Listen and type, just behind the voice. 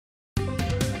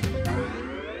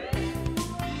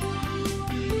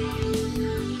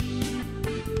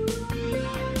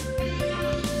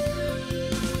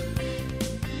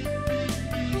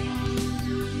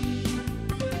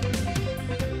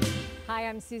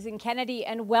Susan Kennedy,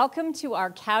 and welcome to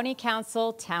our County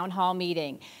Council Town Hall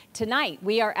meeting. Tonight,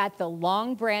 we are at the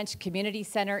Long Branch Community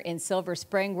Center in Silver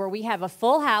Spring, where we have a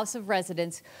full house of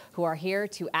residents who are here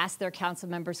to ask their council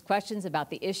members questions about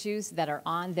the issues that are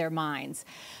on their minds.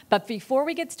 But before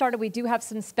we get started, we do have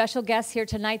some special guests here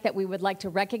tonight that we would like to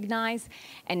recognize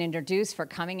and introduce for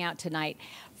coming out tonight.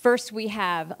 First, we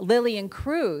have Lillian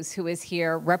Cruz, who is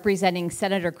here representing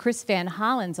Senator Chris Van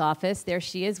Hollen's office. There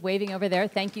she is, waving over there.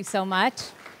 Thank you so much.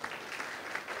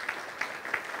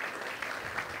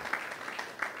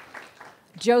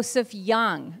 Joseph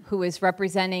Young, who is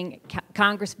representing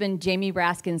Congressman Jamie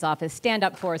Raskin's office. Stand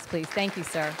up for us, please. Thank you,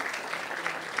 sir.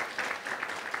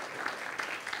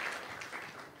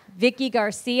 Vicky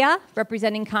Garcia,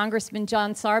 representing Congressman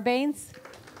John Sarbanes.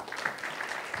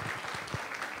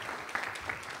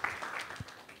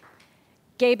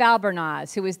 Gabe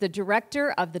Albernaz, who is the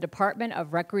director of the Department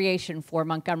of Recreation for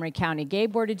Montgomery County.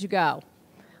 Gabe, where did you go?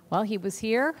 Well, he was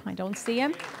here. I don't see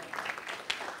him.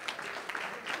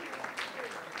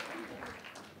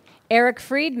 Eric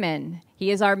Friedman,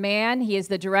 he is our man. He is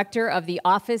the director of the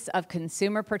Office of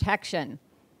Consumer Protection.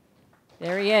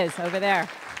 There he is, over there.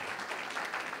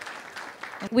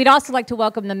 We'd also like to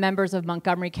welcome the members of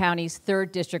Montgomery County's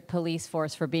 3rd District Police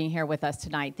Force for being here with us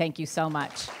tonight. Thank you so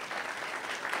much.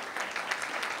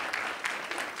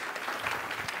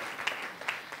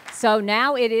 So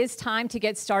now it is time to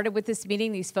get started with this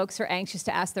meeting. These folks are anxious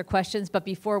to ask their questions, but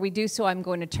before we do so, I'm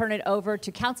going to turn it over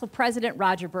to Council President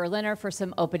Roger Berliner for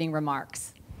some opening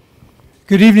remarks.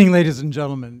 Good evening, ladies and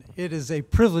gentlemen. It is a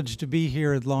privilege to be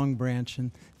here at Long Branch, and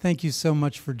thank you so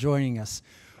much for joining us.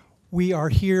 We are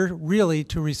here really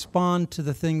to respond to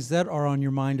the things that are on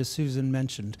your mind, as Susan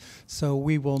mentioned. So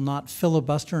we will not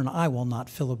filibuster, and I will not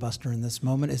filibuster in this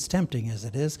moment, as tempting as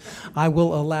it is. I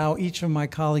will allow each of my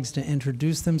colleagues to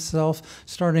introduce themselves,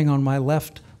 starting on my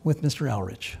left with Mr.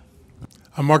 Elrich.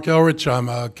 I'm Mark Elrich. I'm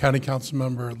a County Council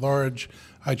member at large.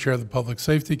 I chair the Public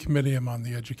Safety Committee. I'm on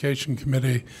the Education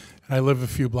Committee, and I live a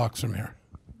few blocks from here.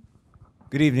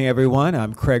 Good evening, everyone.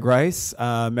 I'm Craig Rice,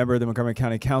 member of the Montgomery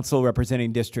County Council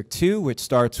representing District 2, which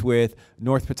starts with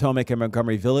North Potomac and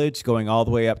Montgomery Village, going all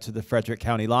the way up to the Frederick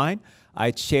County line.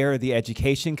 I chair the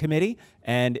Education Committee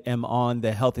and am on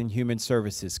the Health and Human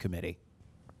Services Committee.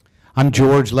 I'm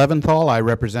George Leventhal. I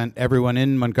represent everyone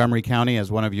in Montgomery County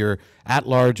as one of your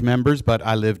at-large members, but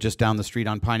I live just down the street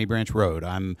on Piney Branch Road.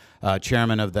 I'm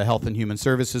chairman of the Health and Human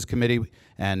Services Committee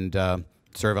and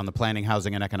serve on the Planning,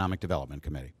 Housing, and Economic Development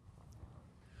Committee.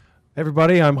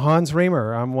 Everybody, I'm Hans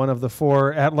Reamer. I'm one of the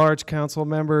 4 at-large council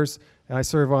members, and I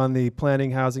serve on the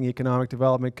Planning, Housing, Economic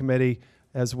Development Committee,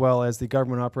 as well as the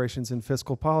Government Operations and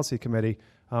Fiscal Policy Committee.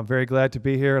 I'm very glad to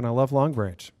be here, and I love Long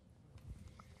Branch.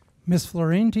 Ms.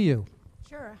 Florine, to you.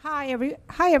 Sure. Hi,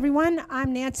 everyone.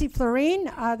 I'm Nancy Florine,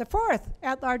 the 4th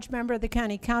at-large member of the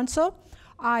County Council.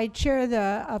 I chair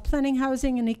the Planning,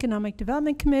 Housing, and Economic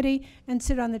Development Committee and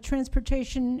sit on the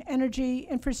Transportation, Energy,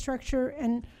 Infrastructure,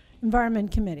 and Environment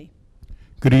Committee.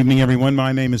 Good evening, everyone.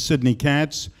 My name is Sidney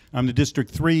Katz. I'm the District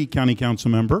 3 County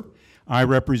Council member. I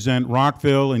represent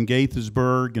Rockville and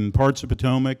Gaithersburg and parts of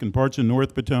Potomac and parts of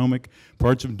North Potomac,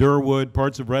 parts of Durwood,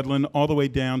 parts of Redland, all the way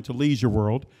down to Leisure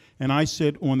World. And I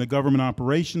sit on the Government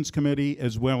Operations Committee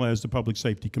as well as the Public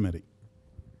Safety Committee.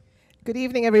 Good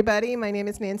evening, everybody. My name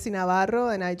is Nancy Navarro,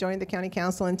 and I joined the County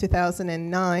Council in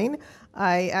 2009.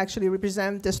 I actually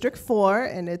represent District 4,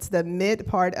 and it's the mid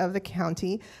part of the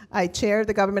county. I chair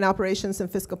the Government Operations and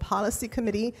Fiscal Policy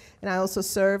Committee, and I also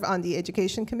serve on the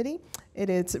Education Committee. It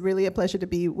is really a pleasure to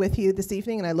be with you this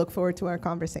evening, and I look forward to our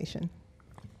conversation.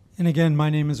 And again, my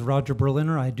name is Roger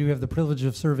Berliner. I do have the privilege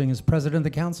of serving as president of the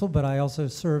council, but I also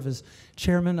serve as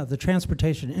chairman of the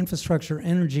Transportation, Infrastructure,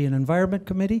 Energy, and Environment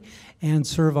Committee and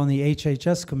serve on the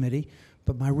HHS Committee.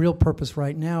 But my real purpose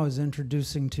right now is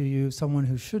introducing to you someone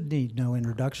who should need no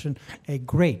introduction, a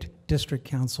great district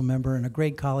council member and a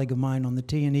great colleague of mine on the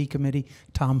T&E Committee,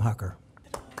 Tom Hucker.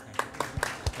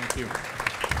 Thank you.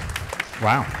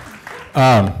 Wow.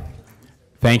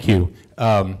 Thank you.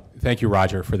 Thank you,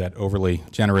 Roger, for that overly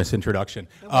generous introduction.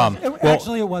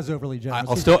 Actually, it was overly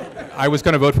generous. I was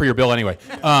going to vote for your bill anyway.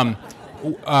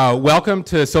 Welcome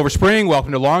to Silver Spring.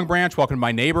 Welcome to Long Branch. Welcome to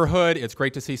my neighborhood. It's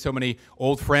great to see so many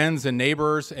old friends and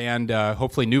neighbors and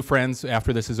hopefully new friends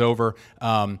after this is over.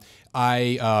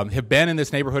 I have been in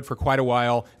this neighborhood for quite a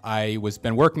while. I was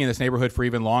been working in this neighborhood for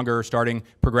even longer, starting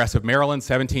Progressive Maryland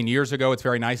 17 years ago. It's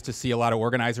very nice to see a lot of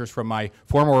organizers from my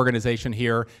former organization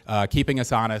here keeping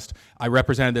us honest. I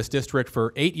represented this district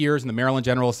for 8 years in the Maryland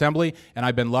General Assembly, and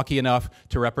I've been lucky enough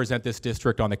to represent this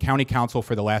district on the County Council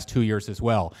for the last 2 years as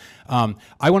well.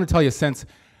 I want to tell you, since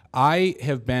I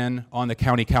have been on the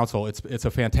county council. It's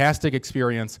a fantastic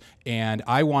experience, and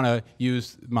I want to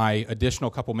use my additional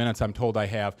couple minutes I'm told I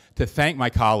have to thank my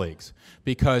colleagues,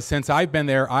 because since I've been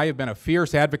there, I have been a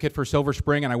fierce advocate for Silver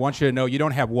Spring, and I want you to know you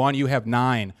don't have one, you have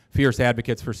 9 fierce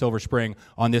advocates for Silver Spring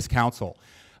on this council.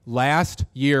 Last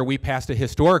year, we passed a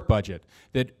historic budget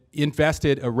that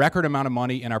invested a record amount of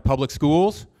money in our public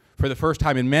schools for the first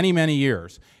time in many, many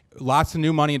years. Lots of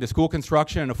new money into school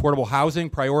construction and affordable housing,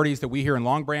 priorities that we here in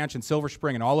Long Branch and Silver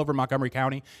Spring and all over Montgomery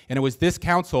County. And it was this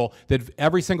council that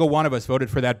every single one of us voted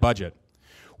for that budget.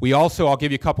 We also, I'll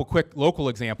give you a couple quick local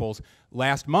examples.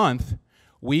 Last month,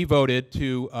 we voted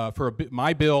for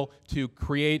my bill to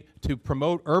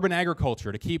promote urban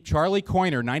agriculture, to keep Charlie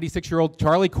Coiner, 96-year-old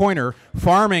Charlie Coiner,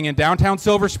 farming in downtown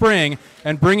Silver Spring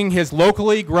and bringing his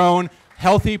locally grown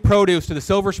healthy produce to the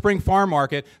Silver Spring farm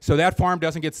market so that farm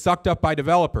doesn't get sucked up by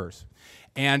developers.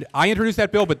 And I introduced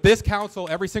that bill, but this council,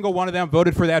 every single one of them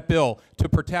voted for that bill to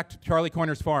protect Charlie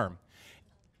Coiner's farm.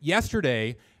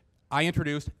 Yesterday,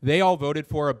 they all voted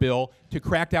for a bill to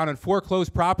crack down on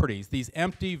foreclosed properties, these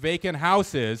empty, vacant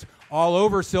houses all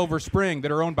over Silver Spring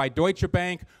that are owned by Deutsche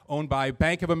Bank, owned by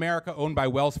Bank of America, owned by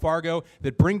Wells Fargo,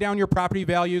 that bring down your property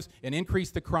values and increase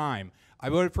the crime.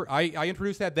 I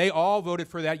introduced that. They all voted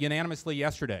for that unanimously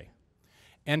yesterday.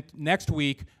 And next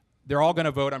week, they're all going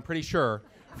to vote, I'm pretty sure,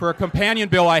 for a companion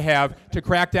bill I have to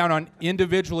crack down on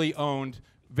individually owned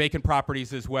vacant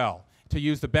properties as well, to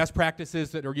use the best practices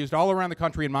that are used all around the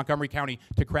country in Montgomery County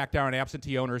to crack down on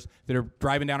absentee owners that are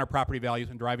driving down our property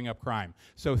values and driving up crime.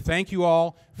 So thank you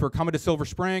all for coming to Silver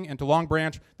Spring and to Long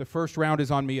Branch. The first round is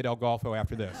on me at El Golfo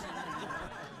after this.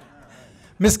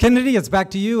 Ms. Kennedy, it's back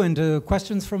to you and to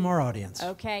questions from our audience.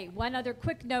 Okay, one other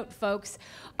quick note, folks.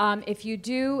 If you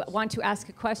do want to ask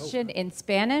a question in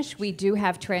Spanish, we do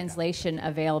have translation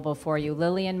available for you.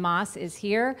 Lillian Moss is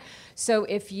here. So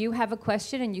if you have a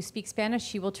question and you speak Spanish,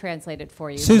 she will translate it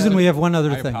for you. Susan, we have one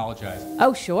other thing. I apologize.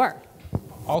 Oh, sure.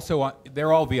 Also,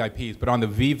 they're all VIPs, but on the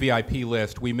VVIP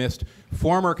list, we missed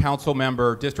former council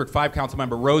member, District 5 council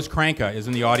member Rose Kranka is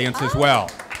in the audience as well.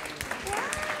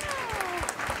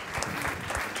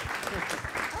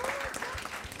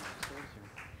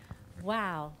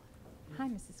 Wow. Hi,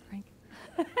 Mrs. Frank.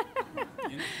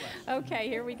 Okay,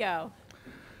 here we go.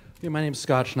 Yeah, my name's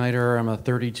Scott Schneider. I'm a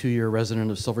 32-year resident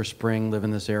of Silver Spring, live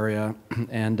in this area.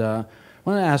 And I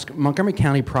want to ask, Montgomery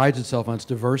County prides itself on its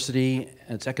diversity,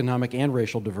 its economic and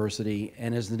racial diversity,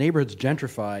 and as the neighborhoods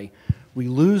gentrify, we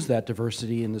lose that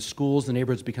diversity in the schools. The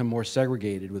neighborhoods become more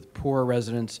segregated, with poorer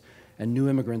residents and new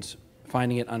immigrants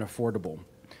finding it unaffordable.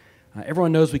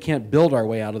 Everyone knows we can't build our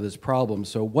way out of this problem,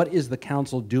 so what is the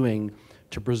council doing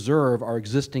to preserve our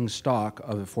existing stock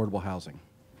of affordable housing?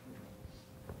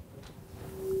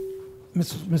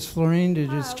 Ms. Florine, did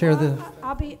you just chair the...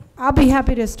 I'll be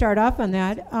happy to start off on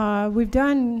that. We've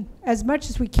done as much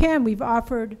as we can. We've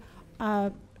offered,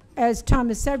 as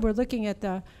Thomas said, we're looking at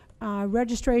the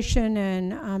registration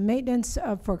and maintenance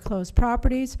of foreclosed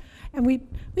properties, and we've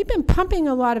been pumping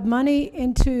a lot of money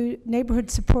into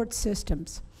neighborhood support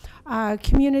systems.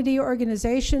 Community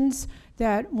organizations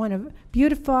that want to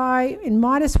beautify in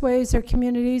modest ways their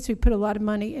communities. We put a lot of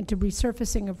money into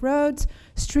resurfacing of roads,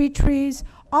 street trees,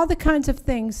 all the kinds of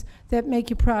things that make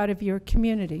you proud of your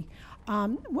community.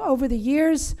 Over the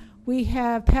years, we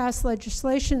have passed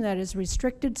legislation that has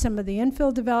restricted some of the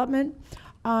infill development.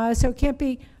 So it can't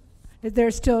be,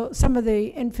 there's still, some of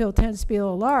the infill tends to be a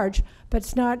little large, but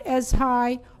it's not as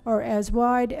high or as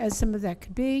wide as some of that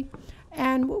could be.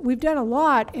 And we've done a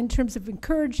lot in terms of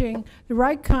encouraging the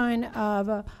right kind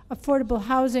of affordable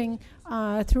housing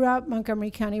throughout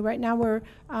Montgomery County. Right now we're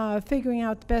figuring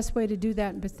out the best way to do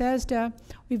that in Bethesda.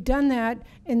 We've done that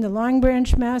in the Long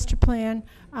Branch Master Plan.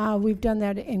 We've done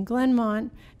that in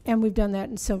Glenmont, and we've done that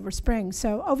in Silver Spring.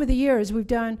 So over the years, we've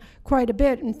done quite a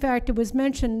bit. In fact, it was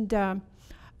mentioned,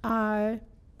 was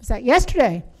that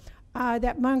yesterday,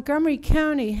 that Montgomery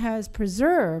County has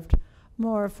preserved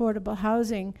more affordable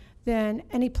housing than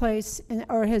any place,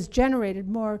 or has generated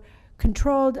more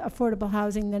controlled affordable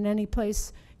housing than any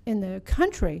place in the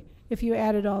country, if you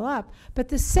add it all up. But at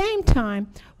the same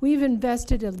time, we've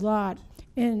invested a lot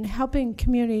in helping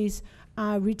communities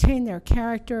retain their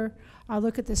character.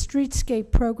 Look at the streetscape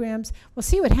programs. We'll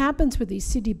see what happens with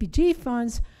these CDBG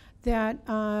funds that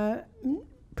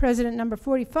President number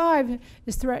 45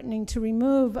 is threatening to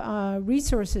remove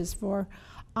resources for.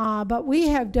 But we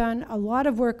have done a lot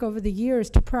of work over the years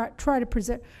to try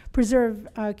to preserve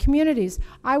communities.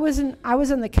 I was on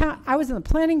the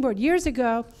planning board years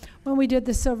ago when we did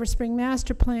the Silver Spring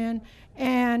Master Plan,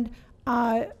 and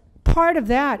part of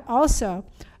that also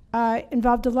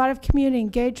involved a lot of community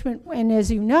engagement, and as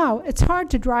you know, it's hard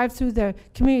to drive through the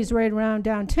communities right around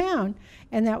downtown,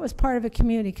 and that was part of a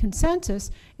community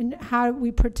consensus in how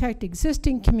we protect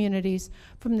existing communities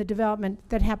from the development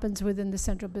that happens within the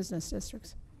central business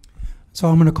districts. So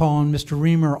I'm going to call on Mr.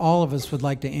 Reamer. All of us would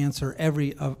like to answer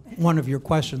every one of your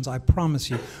questions, I promise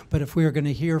you. But if we are going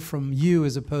to hear from you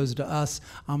as opposed to us,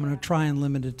 I'm going to try and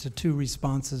limit it to 2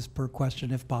 responses per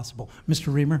question if possible.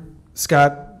 Mr. Reamer?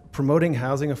 Scott, promoting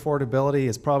housing affordability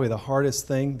is probably the hardest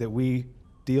thing that we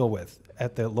deal with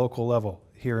at the local level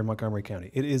here in Montgomery County.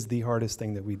 It is the hardest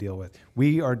thing that we deal with.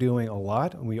 We are doing a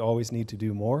lot, and we always need to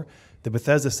do more. The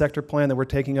Bethesda sector plan that we're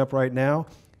taking up right now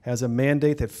has a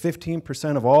mandate that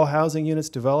 15% of all housing units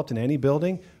developed in any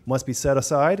building must be set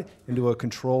aside into a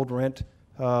controlled rent,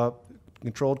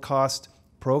 controlled cost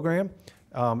program.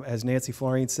 As Nancy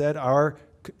Florine said, our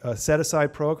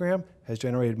set-aside program has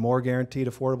generated more guaranteed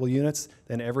affordable units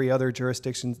than every other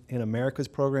jurisdiction in America's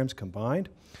programs combined.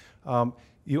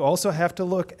 You also have to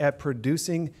look at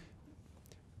producing,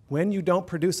 when you don't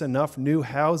produce enough new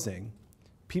housing,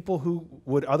 people who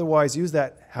would otherwise use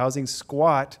that housing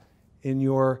squat in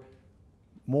your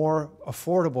more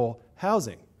affordable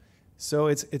housing. So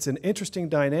it's an interesting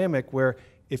dynamic where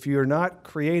if you're not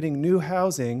creating new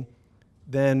housing,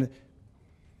 then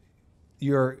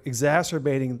you're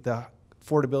exacerbating the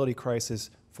affordability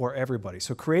crisis for everybody.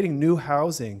 So creating new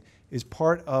housing is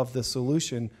part of the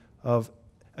solution of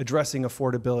addressing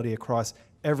affordability across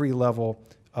every level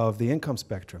of the income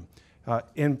spectrum.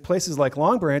 In places like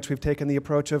Long Branch, we've taken the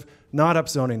approach of not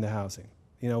upzoning the housing.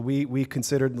 You know, we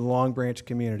considered the Long Branch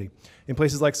community. In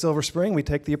places like Silver Spring, we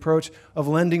take the approach of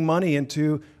lending money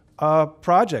into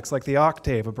projects like the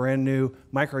Octave, a brand new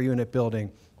micro-unit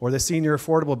building, or the senior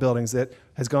affordable buildings that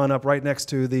has gone up right next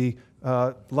to the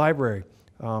library.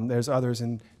 There's others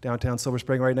in downtown Silver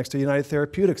Spring right next to United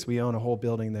Therapeutics. We own a whole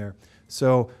building there.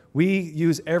 So we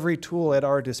use every tool at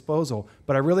our disposal.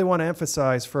 But I really want to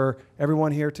emphasize for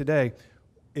everyone here today,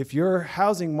 if your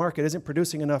housing market isn't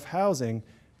producing enough housing,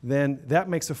 then that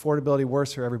makes affordability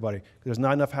worse for everybody. There's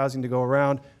not enough housing to go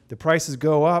around. The prices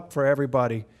go up for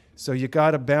everybody. So you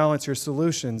got to balance your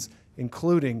solutions,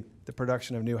 including the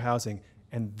production of new housing.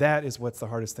 And that is what's the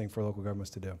hardest thing for local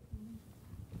governments to do.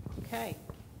 Okay,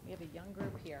 we have a young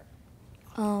group here.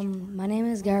 My name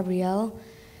is Gabrielle,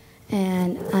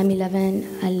 and I'm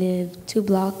 11. I live 2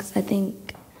 blocks, I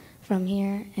think, from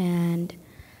here. And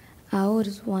I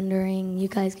was wondering, you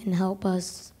guys can help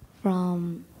us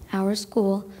from our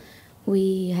school.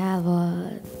 We have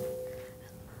a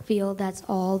field that's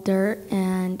all dirt,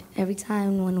 and every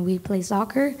time when we play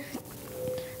soccer,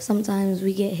 sometimes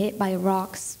we get hit by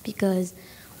rocks because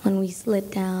when we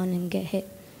slip down and get hit.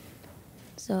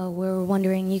 So we're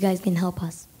wondering, you guys can help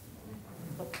us.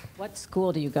 What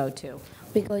school do you go to?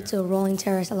 We go to Rolling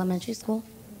Terrace Elementary School.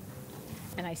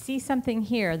 And I see something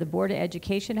here. The Board of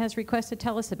Education has requested.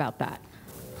 Tell us about that.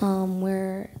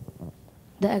 The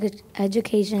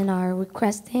education are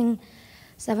requesting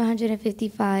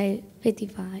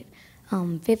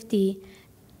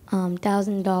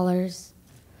 $50,000.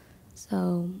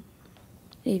 So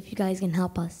if you guys can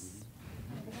help us.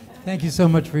 Thank you so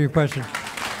much for your question.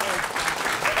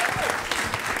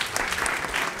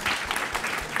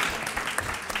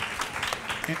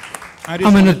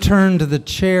 I'm going to turn to the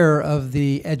chair of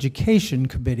the Education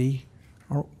Committee,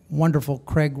 our wonderful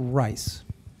Craig Rice.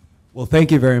 Well,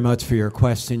 thank you very much for your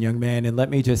question, young man. And let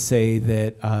me just say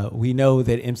that we know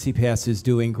that MCPS is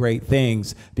doing great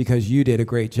things because you did a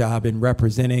great job in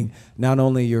representing not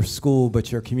only your school,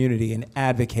 but your community and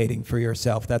advocating for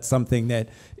yourself. That's something that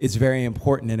is very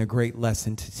important and a great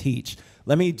lesson to teach.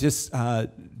 Let me just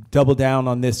double down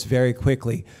on this very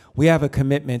quickly. We have a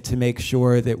commitment to make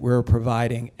sure that we're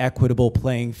providing equitable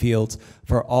playing fields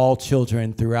for all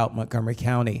children throughout Montgomery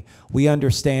County. We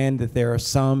understand that there are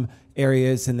some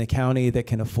areas in the county that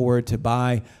can afford to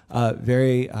buy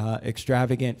very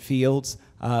extravagant fields,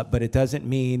 but it doesn't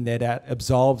mean that that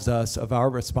absolves us of our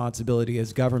responsibility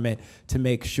as government to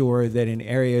make sure that in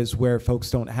areas where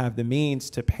folks don't have the means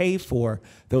to pay for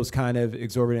those kind of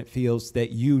exorbitant fields,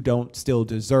 that you don't still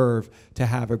deserve to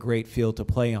have a great field to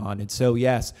play on. And so,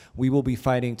 yes, we will be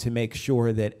fighting to make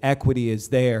sure that equity is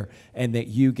there and that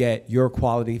you get your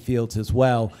quality fields as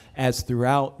well as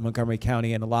throughout Montgomery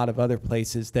County and a lot of other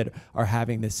places that are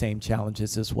having the same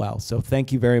challenges as well. So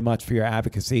thank you very much for your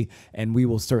advocacy, and we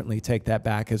will certainly take that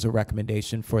back as a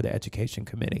recommendation for the Education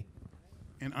Committee.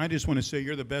 And I just want to say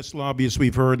you're the best lobbyist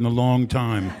we've heard in a long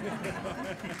time.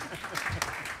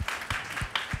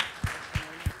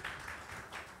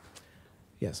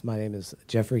 Yes, my name is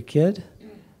Jeffrey Kidd.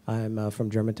 I'm from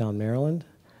Germantown, Maryland,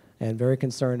 and very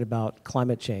concerned about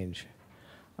climate change.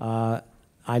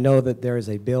 I know that there is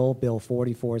a bill, Bill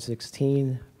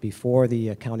 4416, before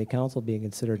the County Council being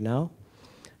considered now.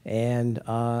 And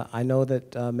I know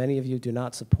that many of you do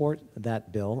not support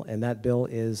that bill, and that bill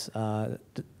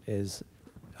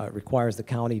requires the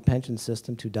county pension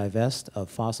system to divest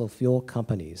of fossil fuel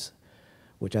companies,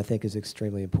 which I think is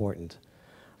extremely important.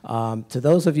 To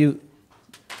those of you,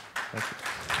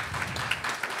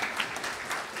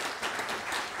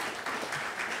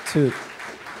 to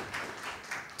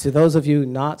those of you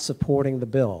not supporting the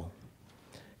bill,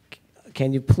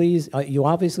 can you please, you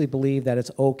obviously believe that it's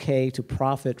okay to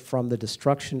profit from the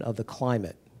destruction of the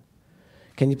climate.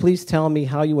 Can you please tell me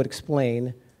how you would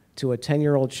explain to a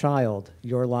 10-year-old child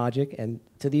your logic, and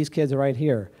to these kids right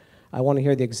here, I want to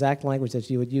hear the exact language that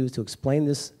you would use to explain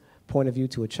this point of view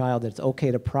to a child that it's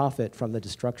okay to profit from the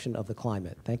destruction of the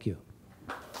climate. Thank you.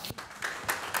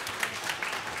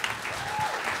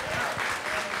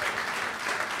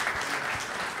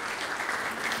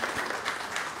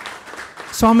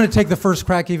 So I'm going to take the first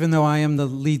crack, even though I am the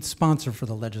lead sponsor for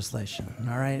the legislation,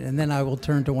 all right? And then I will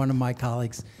turn to one of my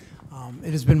colleagues.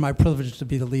 It has been my privilege to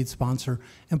be the lead sponsor,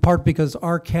 in part because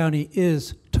our county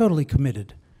is totally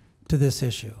committed to this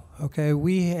issue, okay?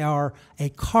 We are a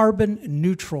carbon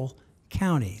neutral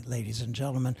county, ladies and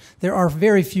gentlemen. There are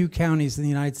very few counties in the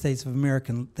United States of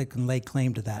America that can lay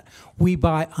claim to that. We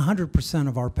buy 100%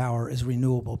 of our power is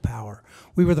renewable power.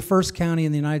 We were the first county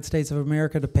in the United States of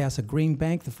America to pass a green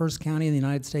bank, the first county in the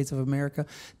United States of America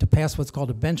to pass what's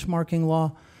called a benchmarking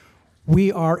law.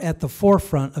 We are at the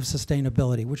forefront of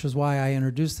sustainability, which is why I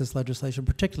introduced this legislation,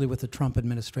 particularly with the Trump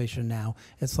administration now.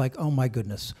 It's like, oh my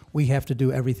goodness, we have to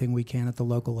do everything we can at the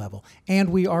local level. And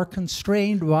we are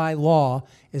constrained by law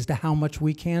as to how much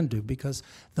we can do, because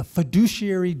the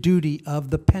fiduciary duty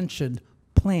of the pension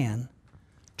plan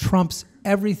trumps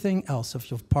everything else,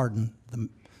 if you'll pardon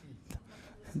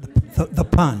the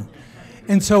pun.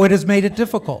 And so it has made it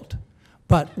difficult.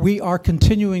 But we are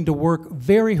continuing to work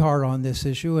very hard on this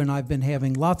issue, and I've been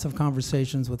having lots of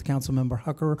conversations with Councilmember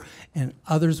Hucker and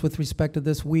others with respect to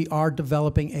this. We are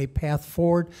developing a path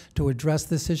forward to address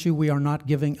this issue. We are not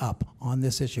giving up on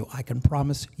this issue. I can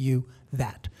promise you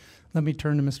that. Let me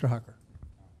turn to Mr. Hucker.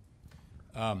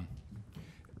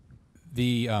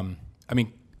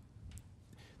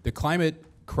 The climate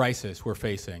crisis we're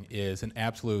facing is an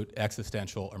absolute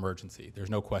existential emergency. There's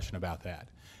no question about that.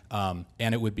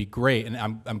 And it would be great, and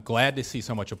I'm glad to see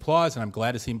so much applause, and I'm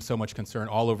glad to see so much concern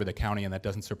all over the county, and that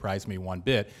doesn't surprise me one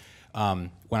bit.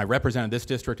 When I represented this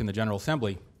district in the General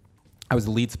Assembly, I was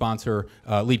the lead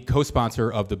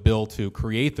co-sponsor of the bill to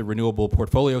create the renewable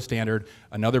portfolio standard,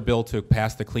 another bill to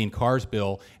pass the Clean Cars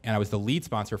bill, and I was the lead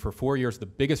sponsor for 4 years, the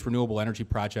biggest renewable energy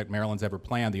project Maryland's ever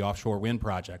planned, the offshore wind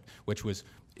project, which was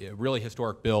a really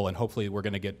historic bill, and hopefully we're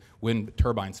going to get wind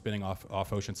turbines spinning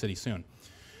off Ocean City soon.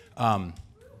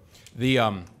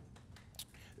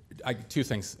 Two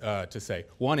things to say.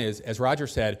 One is, as Roger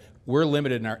said, we're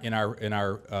limited in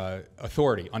our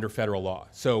authority under federal law.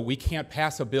 So we can't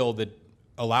pass a bill that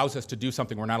allows us to do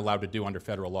something we're not allowed to do under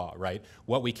federal law, right?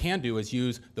 What we can do is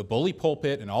use the bully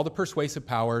pulpit and all the persuasive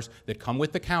powers that come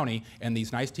with the county and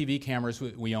these nice TV cameras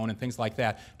we own and things like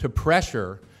that to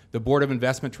pressure the Board of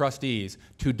Investment Trustees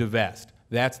to divest.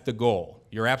 That's the goal.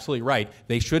 You're absolutely right.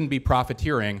 They shouldn't be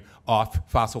profiteering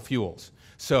off fossil fuels.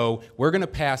 So we're going to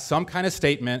pass some kind of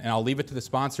statement, and I'll leave it to the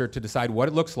sponsor to decide what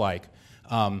it looks like.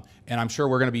 And I'm sure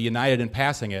we're going to be united in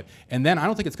passing it. And then I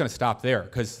don't think it's going to stop there,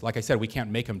 because, like I said, we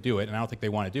can't make them do it, and I don't think they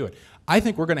want to do it. I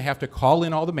think we're going to have to call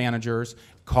in all the managers,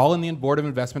 call in the Board of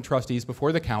Investment Trustees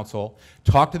before the council,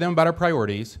 talk to them about our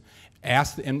priorities,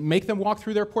 ask and make them walk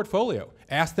through their portfolio.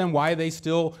 Ask them why they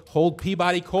still hold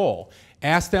Peabody coal.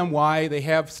 Ask them why they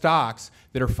have stocks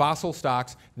that are fossil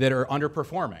stocks that are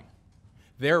underperforming.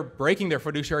 They're breaking their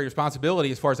fiduciary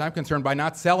responsibility, as far as I'm concerned, by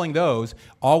not selling those.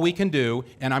 All we can do,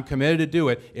 and I'm committed to do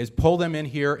it, is pull them in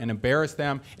here and embarrass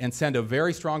them and send a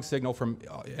very strong signal from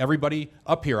everybody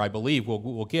up here, I believe,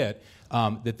 we'll get,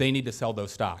 that they need to sell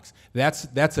those stocks. That's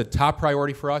a top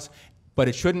priority for us, but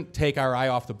it shouldn't take our eye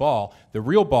off the ball. The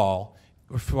real ball,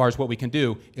 as far as what we can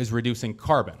do, is reducing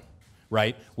carbon.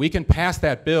 Right? We can pass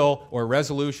that bill or a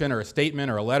resolution or a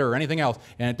statement or a letter or anything else,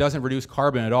 and it doesn't reduce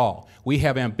carbon at all. We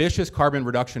have ambitious carbon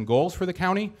reduction goals for the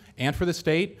county and for the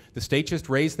state. The state just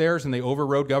raised theirs, and they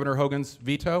overrode Governor Hogan's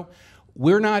veto.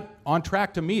 We're not on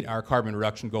track to meet our carbon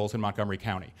reduction goals in Montgomery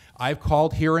County. I've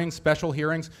called hearings, special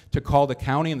hearings, to call the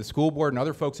county and the school board and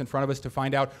other folks in front of us to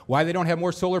find out why they don't have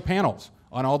more solar panels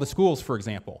on all the schools, for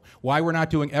example. Why we're not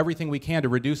doing everything we can to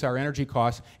reduce our energy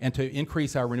costs and to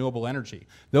increase our renewable energy.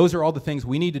 Those are all the things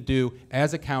we need to do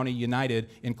as a county united,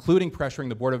 including pressuring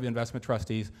the Board of Investment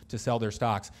Trustees to sell their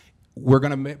stocks. we're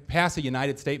going to pass a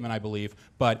united statement, I believe,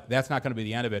 but that's not going to be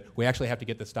the end of it. We actually have to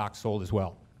get the stock sold as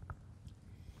well.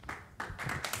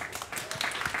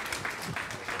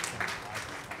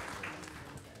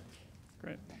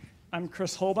 Great. I'm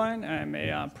Chris Holbein. I'm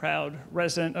a proud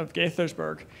resident of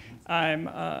Gaithersburg.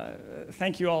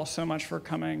 Thank you all so much for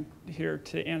coming here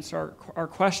to answer our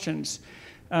questions.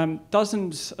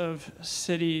 Dozens of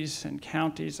cities and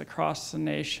counties across the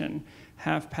nation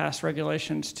have passed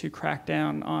regulations to crack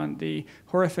down on the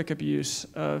horrific abuse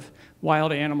of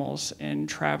wild animals in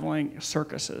traveling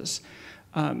circuses.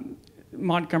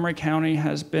 Montgomery County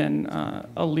has been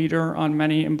a leader on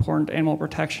many important animal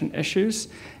protection issues,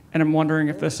 and I'm wondering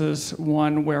if this is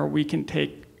one where we can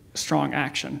take strong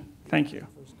action. Thank you.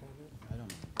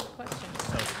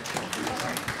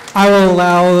 I will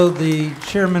allow the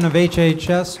chairman of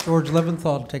HHS, George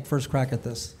Leventhal, to take first crack at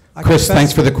this. Chris,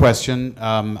 thanks for the question.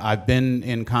 I've been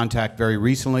in contact very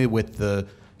recently with the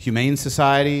Humane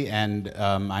Society, and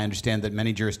I understand that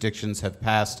many jurisdictions have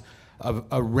passed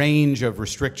a range of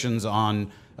restrictions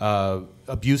on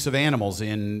abuse of animals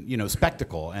in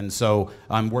spectacle. And so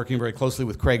I'm working very closely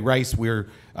with Craig Rice.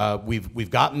 We've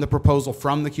gotten the proposal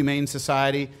from the Humane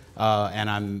Society, and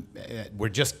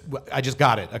I just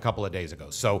got it a couple of days ago.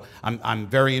 So I'm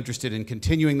very interested in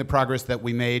continuing the progress that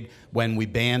we made when we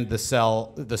banned the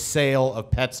sale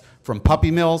of pets from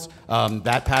puppy mills.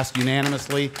 That passed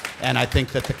unanimously, and I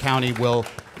think that the county will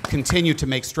continue to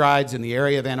make strides in the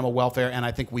area of animal welfare, and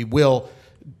I think we will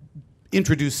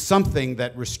introduce something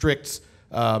that restricts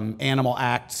animal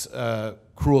acts,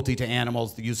 cruelty to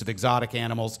animals, the use of exotic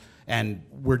animals, and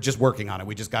we're just working on it.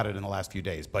 We just got it in the last few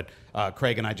days. But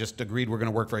Craig and I just agreed we're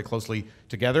going to work very closely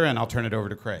together, and I'll turn it over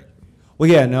to Craig. Well,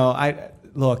 yeah, no,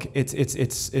 look,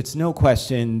 it's no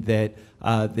question that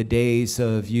the days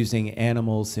of using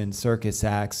animals in circus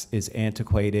acts is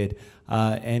antiquated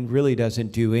and really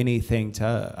doesn't do anything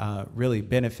to really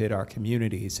benefit our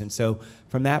communities. And so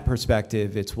from that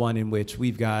perspective, it's one in which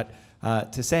we've got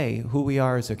to say who we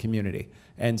are as a community.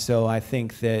 And so I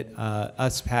think that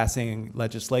us passing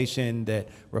legislation that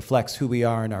reflects who we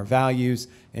are and our values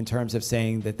in terms of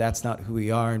saying that that's not who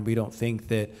we are, and we don't think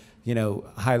that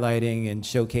highlighting and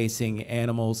showcasing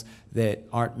animals that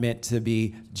aren't meant to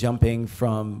be jumping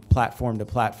from platform to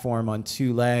platform on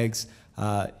two legs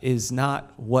is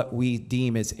not what we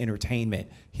deem as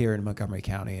entertainment here in Montgomery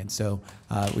County. And so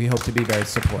we hope to be very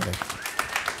supportive.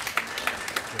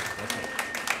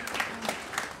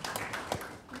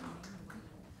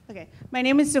 Okay, my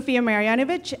name is Sofia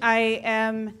Marjanovic.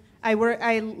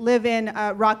 I live in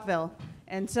Rockville,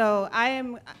 and so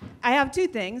I have two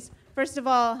things. First of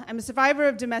all, I'm a survivor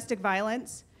of domestic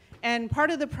violence, and part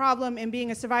of the problem in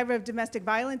being a survivor of domestic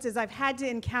violence is I've had to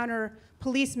encounter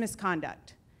police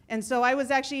misconduct. And so I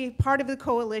was actually part of the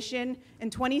coalition in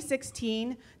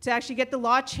 2016 to actually get the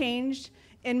law changed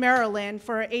in Maryland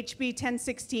for HB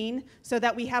 1016 so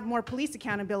that we have more police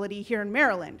accountability here in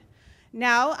Maryland.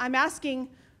 Now I'm asking,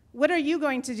 what are you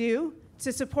going to do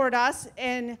to support us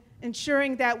in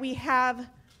ensuring that we have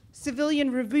civilian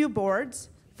review boards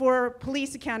for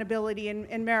police accountability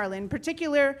in Maryland? In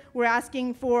particular, we're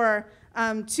asking for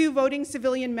 2 voting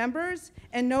civilian members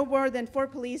and no more than 4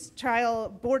 police trial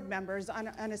board members on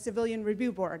a civilian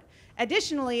review board.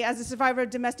 Additionally, as a survivor of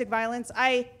domestic violence,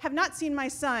 I have not seen my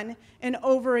son in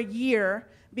over a year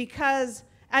because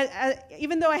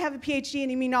even though I have a PhD in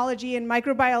immunology and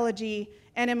microbiology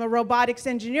and am a robotics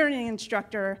engineering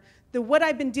instructor, what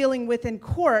I've been dealing with in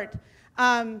court,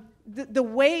 the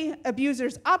way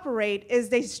abusers operate is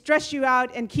they stress you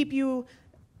out and keep you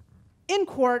in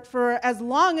court for as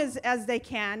long as they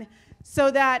can,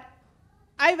 so that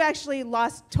I've actually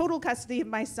lost total custody of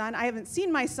my son. I haven't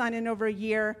seen my son in over a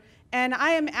year, and I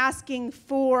am asking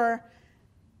for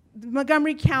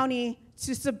Montgomery County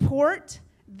to support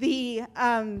the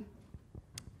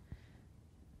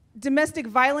domestic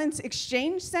violence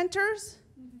exchange centers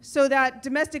so that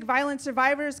domestic violence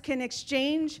survivors can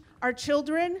exchange our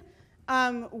children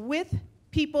with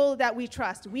people that we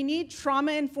trust. We need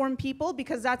trauma-informed people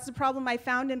because that's the problem I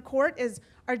found in court is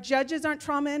our judges aren't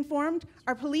trauma-informed,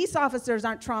 our police officers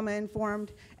aren't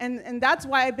trauma-informed, and that's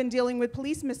why I've been dealing with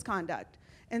police misconduct.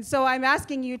 And so I'm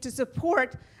asking you to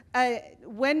support,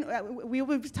 when we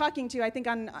will be talking to you, I think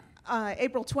on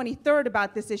April 23rd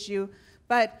about this issue,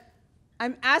 but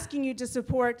I'm asking you to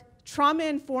support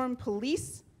trauma-informed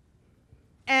police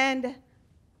and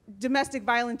domestic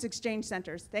violence exchange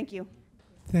centers. Thank you.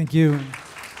 Thank you.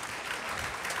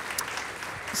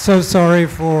 So sorry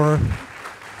for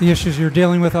the issues you're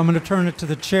dealing with. I'm going to turn it to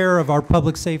the chair of our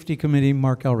Public Safety Committee,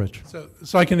 Mark Elridge.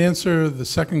 So I can answer the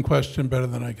second question better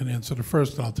than I can answer the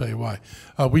first, and I'll tell you why.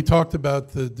 We talked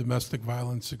about the domestic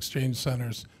violence exchange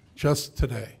centers just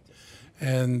today,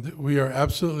 and we are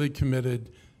absolutely committed,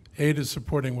 A, to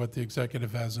supporting what the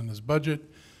executive has in his budget.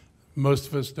 Most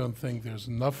of us don't think there's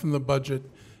enough in the budget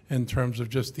in terms of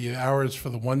just the hours for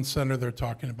the one center they're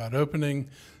talking about opening,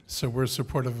 so we're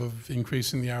supportive of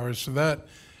increasing the hours for that.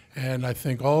 And I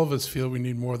think all of us feel we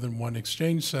need more than one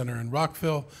exchange center in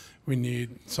Rockville. We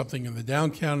need something in the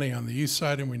down county on the east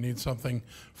side, and we need something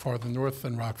farther north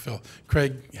than Rockville.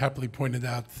 Craig happily pointed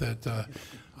out that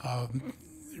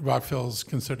Rockville is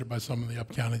considered by some in the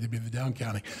up county to be the down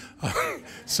county.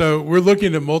 So we're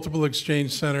looking at multiple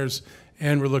exchange centers,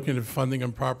 and we're looking at funding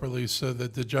them properly so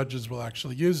that the judges will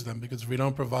actually use them, because if we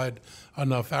don't provide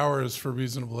enough hours for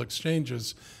reasonable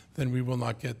exchanges, then we will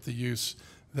not get the use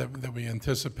that we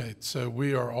anticipate. So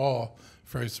we are all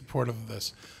very supportive of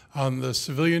this. On the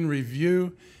civilian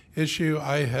review issue,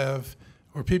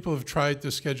 people have tried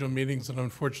to schedule meetings and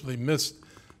unfortunately missed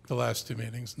the last two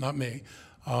meetings, not me.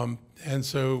 And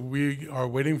so we are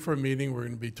waiting for a meeting. We're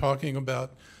going to be talking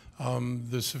about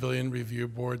the civilian review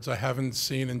boards. I haven't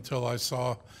seen until I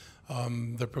saw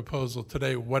the proposal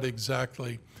today what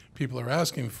exactly people are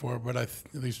asking for, but at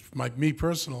least me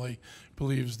personally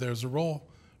believes there's a role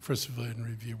for civilian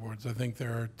review boards. I think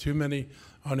there are too many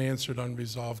unanswered,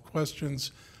 unresolved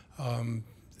questions.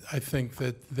 I think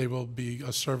that they will be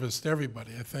a service to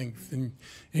everybody. I think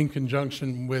in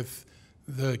conjunction with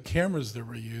the cameras that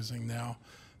we're using now,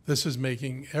 this is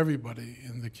making everybody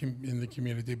in the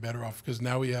community better off, because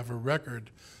now we have a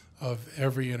record of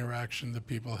every interaction that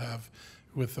people have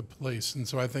with the police. And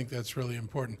so I think that's really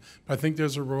important. But I think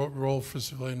there's a role for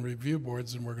civilian review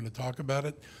boards, and we're going to talk about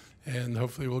it, and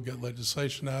hopefully we'll get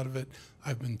legislation out of it.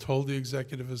 I've been told the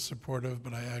executive is supportive,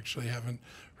 but I actually haven't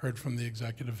heard from the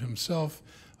executive himself.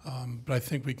 But I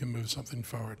think we can move something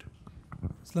forward.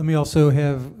 So let me also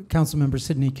have Councilmember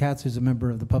Sidney Katz, who's a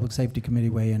member of the Public Safety Committee,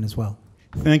 weigh in as well.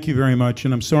 Thank you very much,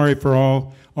 and I'm sorry for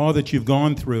all that you've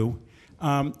gone through.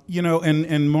 You know,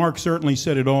 and Mark certainly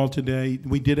said it all today.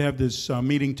 We did have this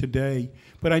meeting today,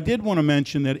 but I did want to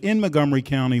mention that in Montgomery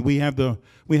County we have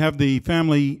the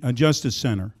Family Justice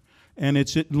Center, and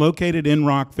it's located in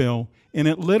Rockville, and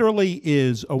it literally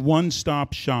is a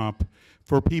one-stop shop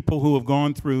for people who have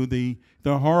gone through the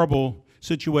horrible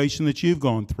situation that you've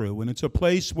gone through. And it's a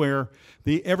place where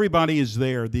everybody is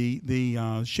there.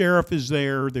 The sheriff is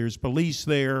there, there's police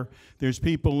there, there's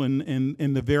people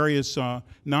in the various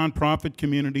nonprofit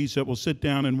communities that will sit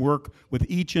down and work with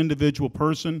each individual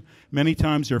person. Many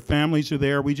times their families are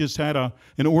there. We just had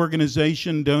an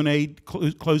organization donate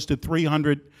close to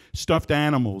 300 stuffed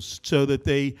animals, so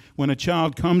that when a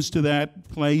child comes to that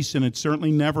place, and it's certainly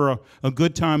never a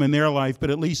good time in their life, but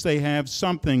at least they have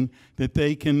something that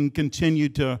they can continue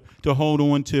to hold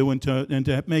on to and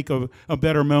to make a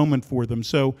better moment for them.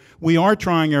 So we are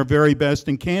trying our very best,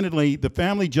 and candidly, the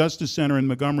Family Justice Center in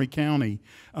Montgomery County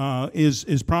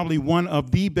is probably one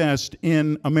of the best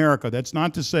in America. That's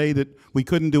not to say that we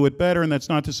couldn't do it better, and that's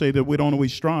not to say that we don't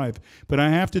always strive. But I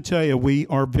have to tell you, we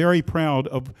are very proud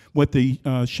of what the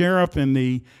sheriff and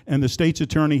the state's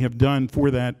attorney have done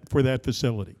for that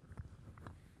facility.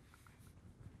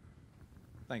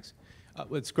 Thanks.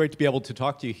 It's great to be able to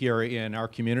talk to you here in our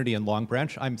community in Long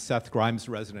Branch. I'm Seth Grimes,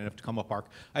 resident of Tacoma Park.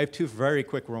 I have two very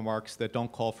quick remarks that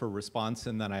don't call for a response,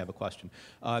 and then I have a question.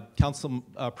 Council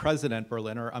President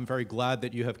Berliner, I'm very glad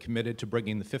that you have committed to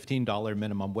bringing the $15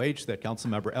 minimum wage that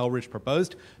Councilmember Elridge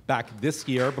proposed back this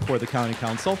year before the County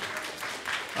Council.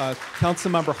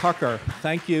 Councilmember Hucker,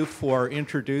 thank you for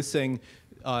introducing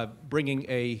bringing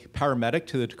a paramedic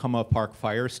to the Tacoma Park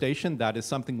Fire Station. That is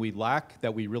something we lack,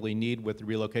 that we really need with the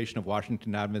relocation of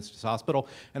Washington Adventist Hospital.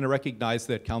 And I recognize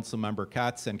that Councilmember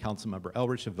Katz and Councilmember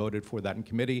Elridge have voted for that in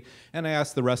committee. And I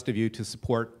ask the rest of you to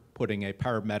support putting a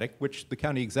paramedic, which the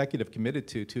county executive committed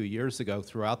to 2 years ago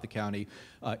throughout the county,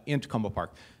 in Tacoma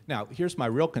Park. Now, here's my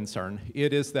real concern.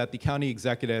 It is that the county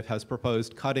executive has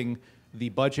proposed cutting the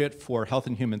budget for Health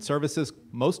and Human Services,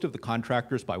 most of the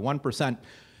contractors by 1%,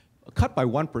 cut by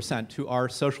 1% to our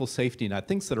social safety net,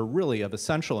 things that are really of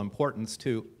essential importance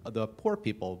to the poor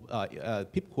people,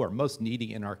 people who are most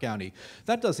needy in our county.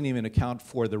 That doesn't even account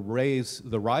for the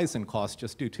rise in costs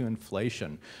just due to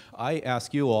inflation. I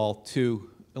ask you all to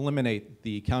eliminate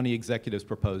the county executive's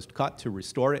proposed cut, to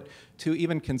restore it, to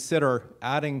even consider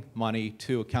adding money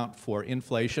to account for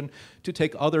inflation, to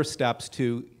take other steps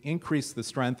to increase the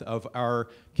strength of our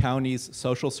county's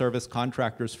social service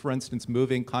contractors, for instance,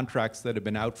 moving contracts that have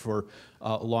been out for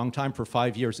a long time, for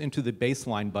 5 years, into the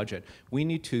baseline budget. We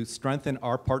need to strengthen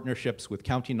our partnerships with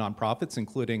county nonprofits,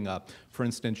 including, for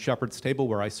instance, Shepherd's Table,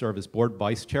 where I serve as board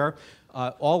vice chair.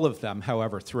 All of them,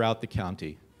 however, throughout the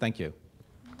county. Thank you.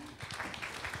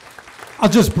 I'll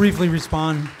just briefly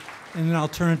respond, and then I'll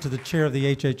turn it to the chair of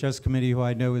the HHS committee, who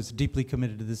I know is deeply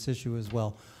committed to this issue as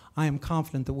well. I am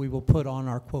confident that we will put on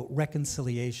our, quote,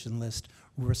 reconciliation list,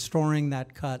 restoring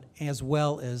that cut, as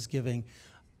well as giving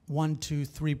 1%, 2%,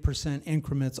 3%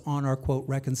 increments on our, quote,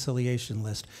 reconciliation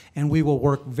list. And we will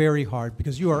work very hard,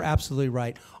 because you are absolutely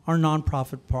right. Our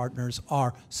nonprofit partners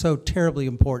are so terribly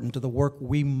important to the work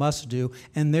we must do,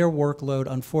 and their workload,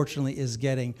 unfortunately, is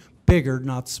getting bigger,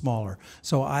 not smaller.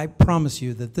 So I promise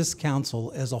you that this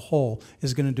council as a whole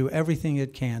is going to do everything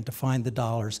it can to find the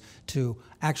dollars to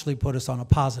actually put us on a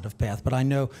positive path. But I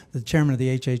know the chairman of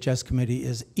the HHS committee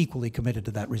is equally committed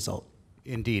to that result.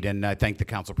 Indeed, and I thank the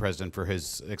council president for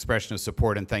his expression of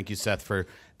support, and thank you, Seth, for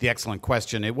the excellent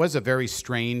question. It was a very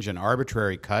strange and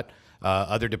arbitrary cut.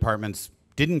 Other departments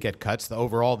didn't get cuts.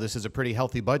 Overall, this is a pretty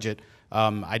healthy budget.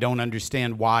 I don't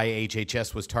understand why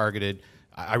HHS was targeted.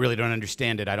 I really don't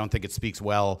understand it. I don't think it speaks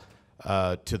well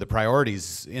to the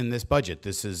priorities in this budget.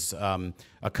 This is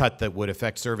a cut that would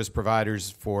affect service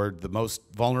providers for the most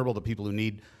vulnerable, the people who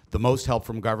need the most help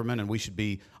from government, and we should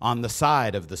be on the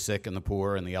side of the sick and the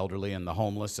poor and the elderly and the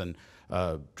homeless and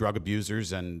drug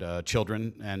abusers and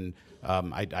children. And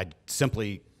I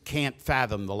simply can't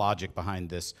fathom the logic behind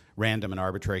this random and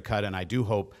arbitrary cut, and I do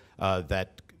hope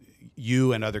that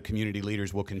you and other community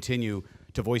leaders will continue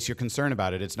to voice your concern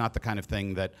about it. It's not the kind of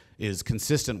thing that is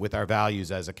consistent with our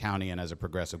values as a county and as a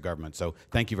progressive government. So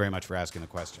thank you very much for asking the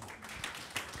question.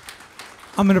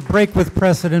 I'm going to break with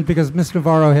precedent because Ms.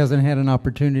 Navarro hasn't had an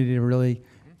opportunity to really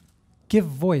give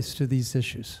voice to these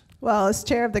issues. Well, as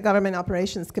chair of the Government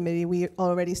Operations Committee, we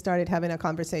already started having a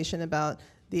conversation about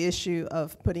the issue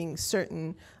of putting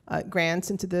certain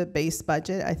grants into the base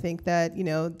budget. I think that, you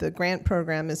know, the grant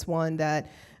program is one that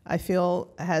I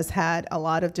feel has had a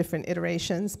lot of different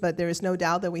iterations, but there is no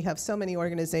doubt that we have so many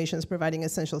organizations providing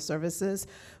essential services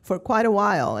for quite a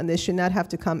while, and they should not have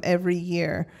to come every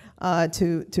year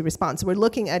to respond. So we're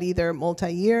looking at either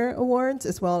multi-year awards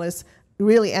as well as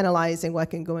really analyzing what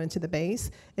can go into the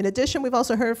base. In addition, we've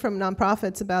also heard from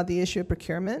nonprofits about the issue of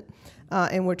procurement,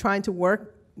 and we're trying to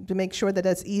work to make sure that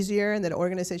that's easier and that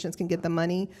organizations can get the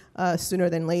money sooner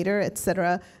than later, et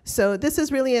cetera. So this is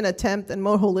really an attempt, a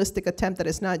more holistic attempt that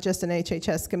is not just an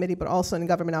HHS committee, but also in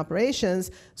government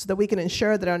operations, so that we can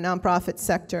ensure that our nonprofit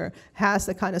sector has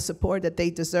the kind of support that they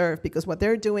deserve, because what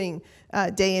they're doing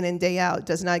day in and day out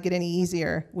does not get any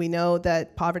easier. We know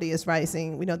that poverty is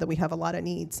rising. We know that we have a lot of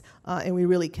needs, and we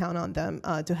really count on them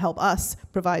to help us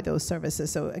provide those services.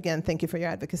 So again, thank you for your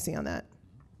advocacy on that.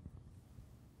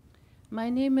 My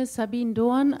name is Sabine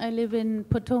Dorn. I live in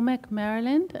Potomac,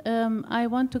 Maryland. I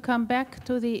want to come back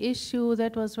to the issue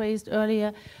that was raised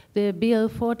earlier, the Bill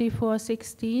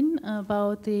 4416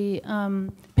 about the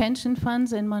pension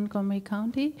funds in Montgomery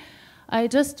County. I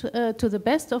just, to the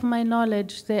best of my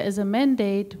knowledge, there is a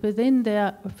mandate within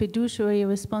their fiduciary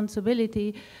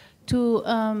responsibility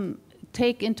to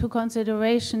take into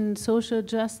consideration social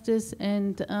justice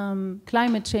and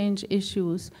climate change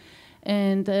issues.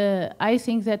 And I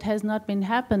think that has not been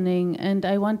happening, and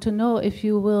I want to know if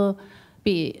you will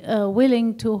be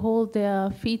willing to hold their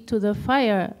feet to the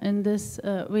fire in this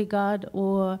regard,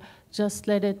 or just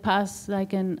let it pass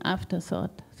like an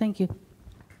afterthought. Thank you.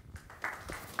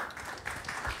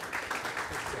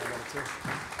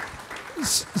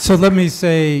 So let me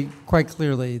say quite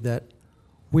clearly that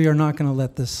we are not going to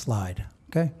let this slide,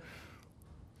 okay?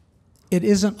 It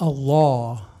isn't a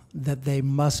law that they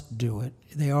must do it.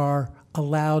 They are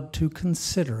allowed to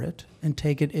consider it and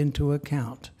take it into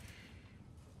account.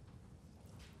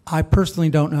 I personally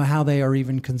don't know how they are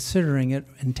even considering it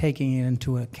and taking it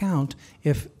into account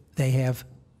if they have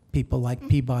people like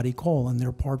Peabody Coal in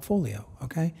their portfolio,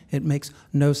 okay? It makes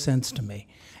no sense to me.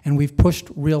 And we've pushed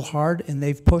real hard, and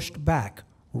they've pushed back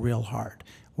real hard.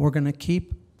 We're going to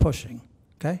keep pushing,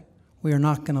 okay? We are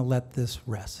not going to let this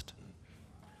rest.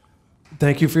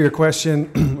 Thank you for your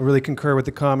question. I really concur with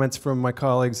the comments from my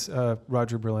colleagues,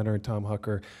 Roger Berliner and Tom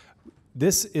Hucker.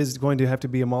 This is going to have to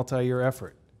be a multi-year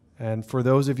effort. And for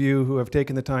those of you who have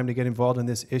taken the time to get involved in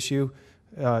this issue,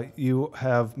 you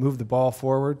have moved the ball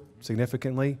forward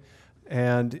significantly,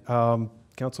 and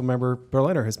Councilmember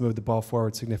Berliner has moved the ball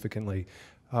forward significantly.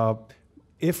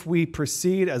 If we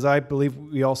proceed, as I believe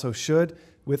we also should,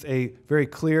 with a very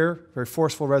clear, very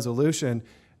forceful resolution,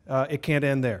 it can't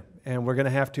end there. And we're going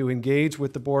to have to engage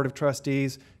with the Board of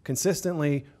Trustees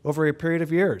consistently over a period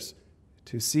of years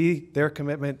to see their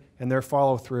commitment and their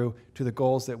follow-through to the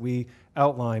goals that we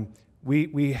outline.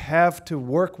 We have to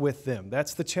work with them.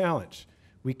 That's the challenge.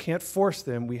 We can't force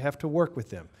them. We have to work with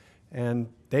them. And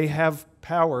they have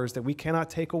powers that we cannot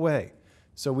take away.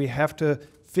 So we have to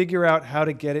figure out how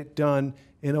to get it done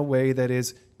in a way that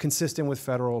is consistent with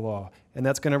federal law. And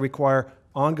that's going to require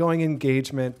ongoing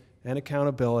engagement and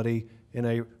accountability in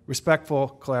a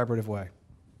respectful, collaborative way.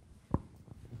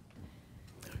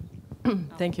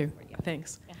 Thank you.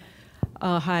 Thanks.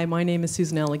 Hi, my name is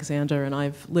Susan Alexander, and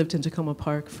I've lived in Tacoma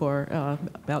Park for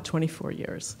about 24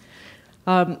 years.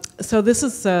 So this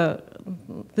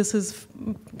is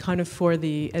kind of for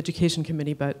the Education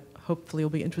Committee, but hopefully will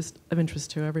be of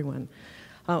interest to everyone.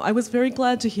 I was very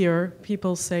glad to hear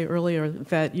people say earlier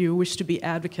that you wish to be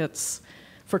advocates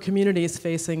for communities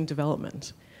facing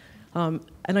development. And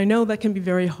I know that can be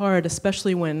very hard,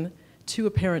 especially when two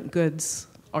apparent goods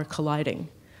are colliding.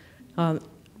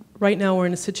 Right now we're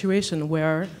in a situation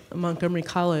where Montgomery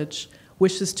College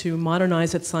wishes to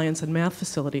modernize its science and math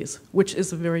facilities, which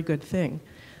is a very good thing.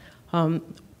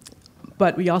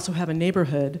 But we also have a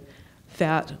neighborhood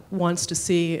that wants to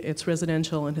see its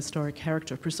residential and historic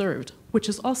character preserved, which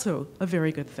is also a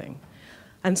very good thing.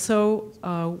 And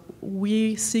so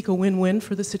we seek a win-win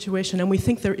for the situation, and we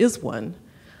think there is one.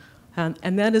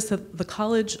 And that is that the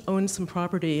college owns some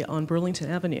property on Burlington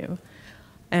Avenue,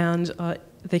 and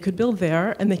they could build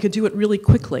there, and they could do it really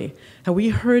quickly. And we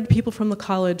heard people from the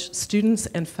college, students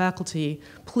and faculty,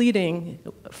 pleading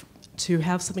to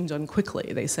have something done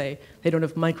quickly. They say they don't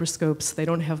have microscopes, they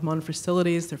don't have modern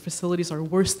facilities, their facilities are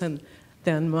worse than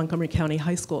Montgomery County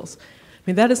high schools. I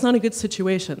mean, that is not a good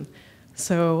situation.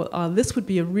 So this would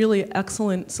be a really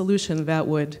excellent solution that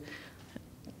would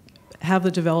have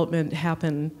the development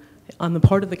happen on the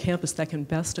part of the campus that can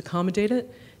best accommodate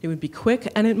it. It would be quick,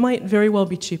 and it might very well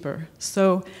be cheaper.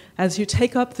 So as you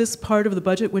take up this part of the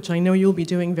budget, which I know you'll be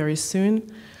doing very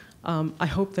soon, I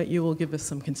hope that you will give us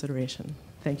some consideration.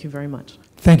 Thank you very much.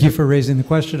 Thank you for raising the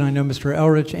question. I know Mr.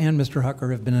 Elrich and Mr.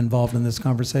 Hucker have been involved in this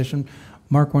conversation.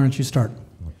 Mark, why don't you start?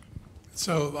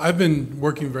 So I've been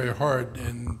working very hard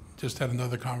and just had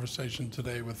another conversation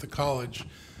today with the college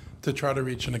to try to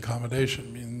reach an accommodation.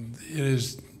 I mean,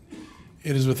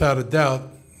 it is without a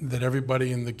doubt that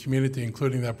everybody in the community,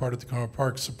 including that part of Tacoma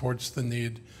Park, supports the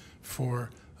need for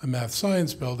a math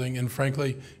science building, and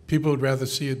frankly, people would rather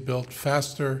see it built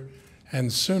faster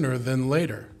and sooner than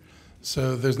later.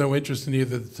 So there's no interest in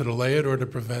either to delay it or to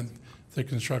prevent the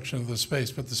construction of the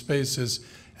space, but the space is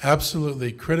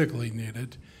absolutely critically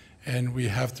needed, and we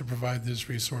have to provide this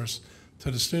resource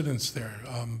to the students there.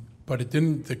 But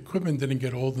the equipment didn't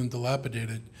get old and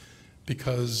dilapidated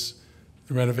because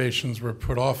the renovations were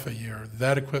put off a year.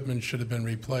 That equipment should have been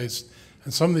replaced,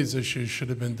 and some of these issues should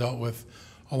have been dealt with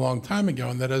a long time ago,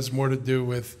 and that has more to do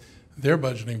with their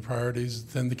budgeting priorities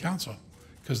than the council,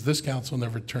 because this council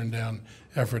never turned down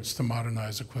efforts to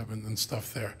modernize equipment and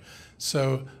stuff there.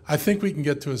 So I think we can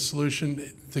get to a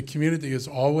solution. The community has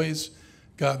always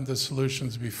gotten to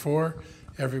solutions before.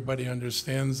 Everybody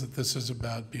understands that this is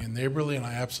about being neighborly, and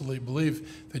I absolutely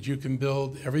believe that you can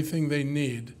build everything they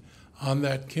need on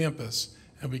that campus,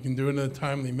 and we can do it in a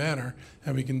timely manner,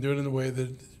 and we can do it in a way that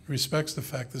respects the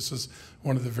fact this is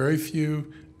one of the very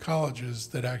few colleges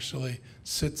that actually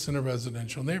sits in a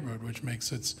residential neighborhood, which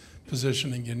makes its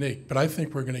positioning unique. But I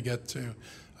think we're going to get to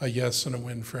a yes and a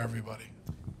win for everybody.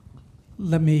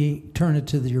 Let me turn it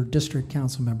to your district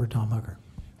council member, Tom Hucker.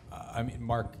 I mean,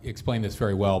 Mark explained this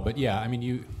very well, but yeah, I mean,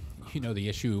 you know the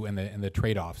issue and the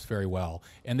trade-offs very well,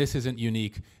 and this isn't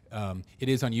unique. It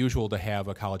is unusual to have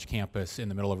a college campus in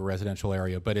the middle of a residential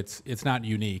area, but it's not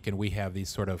unique, and we have these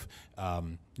sort of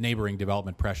neighboring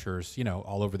development pressures, you know,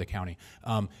 all over the county.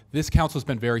 This council's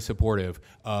been very supportive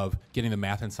of getting the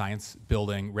math and science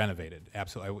building renovated.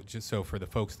 Absolutely. Just so for the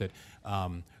folks that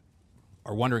are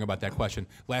wondering about that question,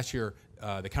 last year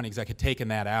the county exec had taken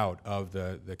that out of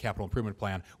the capital improvement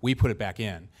plan. We put it back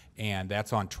in, and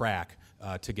that's on track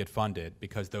to get funded,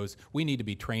 because we need to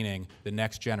be training the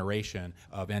next generation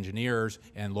of engineers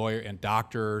and lawyers and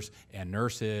doctors and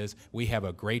nurses. We have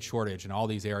a great shortage in all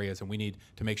these areas, and we need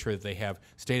to make sure that they have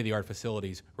state-of-the-art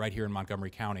facilities right here in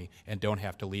Montgomery County and don't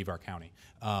have to leave our county.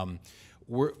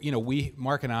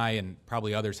 Mark and I and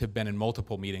probably others have been in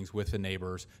multiple meetings with the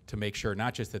neighbors to make sure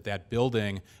not just that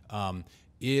building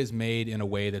is made in a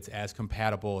way that's as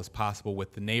compatible as possible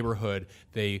with the neighborhood.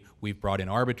 We've brought in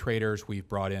arbitrators. We've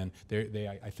brought in,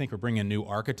 I think we're bringing a new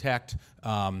architect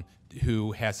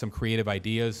who has some creative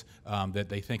ideas that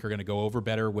they think are going to go over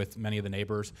better with many of the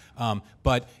neighbors.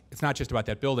 But it's not just about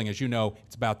that building. As you know,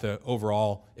 it's about the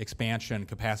overall expansion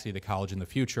capacity of the college in the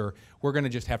future. We're going to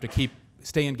just have to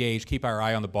stay engaged, keep our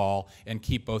eye on the ball, and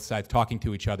keep both sides talking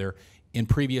to each other. In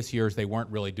previous years, they weren't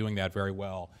really doing that very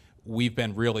well. We've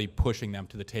been really pushing them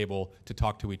to the table to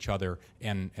talk to each other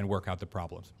and work out the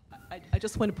problems. I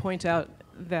just want to point out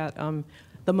that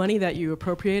the money that you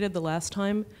appropriated the last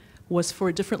time was for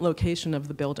a different location of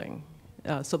the building.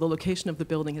 So the location of the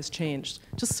building has changed,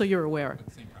 just so you're aware.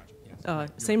 Same project, yes.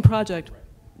 Same project,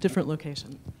 different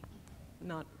location.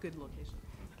 Not good location.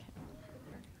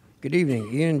 Good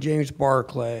evening, Ian James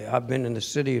Barclay. I've been in the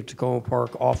city of Tacoma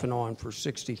Park off and on for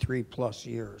 63 plus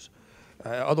years,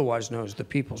 otherwise known as the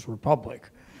People's Republic.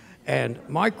 And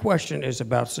my question is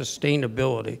about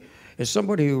sustainability. As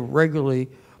somebody who regularly,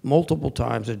 multiple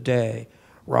times a day,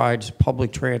 rides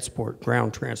public transport,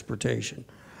 ground transportation,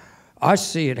 I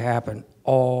see it happen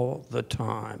all the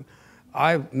time.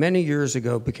 I, many years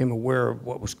ago, became aware of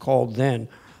what was called then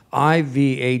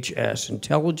IVHS,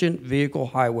 Intelligent Vehicle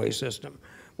Highway System.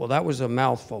 Well, that was a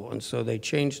mouthful, and so they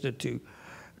changed it to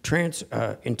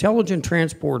Intelligent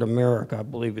Transport America, I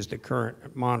believe is the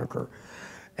current moniker.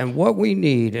 And what we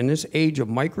need in this age of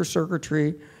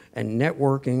microcircuitry and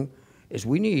networking is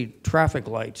we need traffic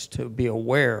lights to be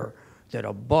aware that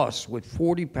a bus with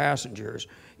 40 passengers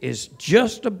is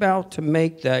just about to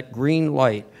make that green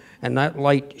light, and that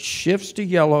light shifts to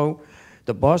yellow,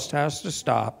 the bus has to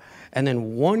stop, and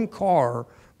then one car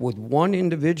with one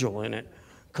individual in it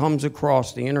comes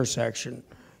across the intersection.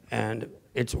 And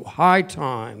it's high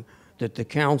time that the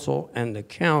council and the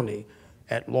county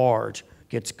at large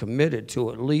gets committed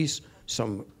to at least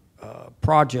some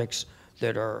projects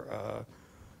that are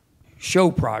show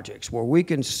projects where we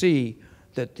can see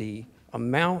that the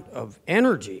amount of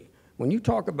energy, when you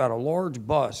talk about a large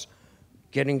bus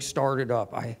getting started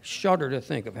up, I shudder to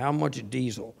think of how much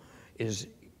diesel is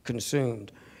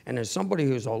consumed. And as somebody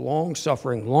who's a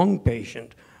long-suffering lung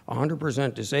patient,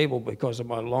 100% disabled because of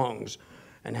my lungs,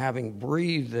 and having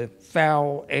breathed the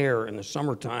foul air in the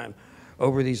summertime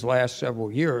over these last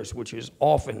several years, which is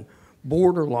often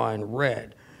borderline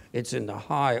red, it's in the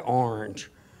high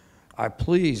orange, I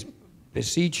please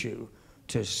beseech you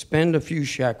to spend a few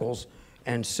shekels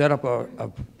and set up a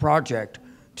project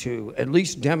to at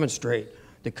least demonstrate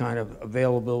the kind of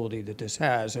availability that this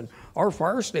has. And our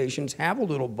fire stations have a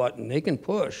little button they can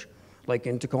push, like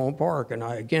in Tacoma Park. And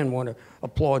I, again, want to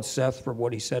applaud Seth for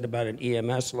what he said about an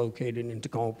EMS located in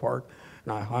Tacoma Park.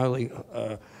 And I highly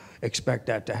expect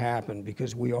that to happen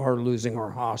because we are losing our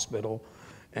hospital,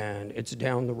 and it's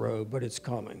down the road, but it's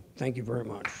coming. Thank you very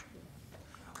much.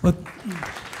 Well,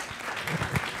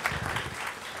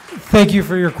 thank you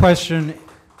for your question,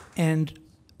 and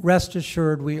rest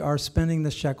assured we are spending the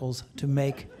shekels to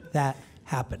make that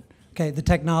happen. Okay, the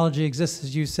technology exists,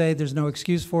 as you say. There's no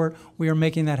excuse for it. We are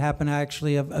making that happen. I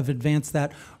actually have advanced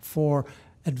that for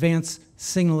advanced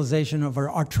signalization of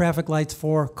our traffic lights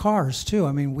for cars, too.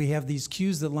 I mean, we have these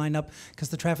queues that line up because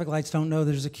the traffic lights don't know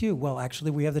there's a queue. Well,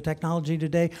 actually, we have the technology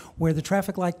today where the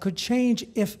traffic light could change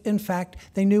if, in fact,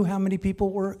 they knew how many people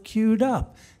were queued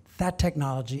up. That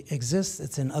technology exists,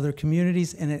 it's in other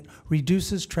communities, and it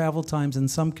reduces travel times in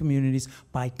some communities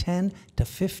by 10 to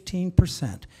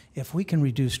 15%. If we can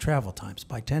reduce travel times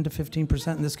by 10 to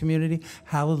 15% in this community,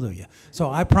 hallelujah. So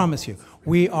I promise you,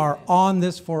 we are on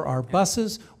this for our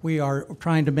buses. We are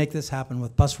trying to make this happen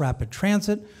with bus rapid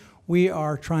transit. We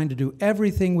are trying to do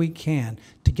everything we can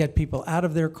to get people out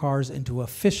of their cars into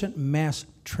efficient mass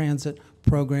transit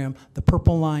program, the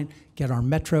Purple Line, get our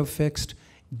metro fixed,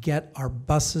 get our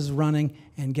buses running,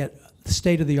 and get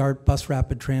state-of-the-art bus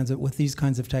rapid transit with these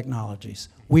kinds of technologies.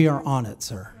 We are on it,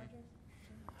 sir.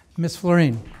 Ms.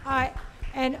 Florine.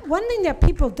 And one thing that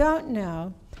people don't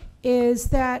know is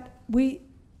that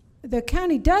the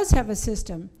county does have a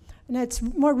system, and it's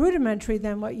more rudimentary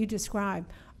than what you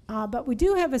described, but we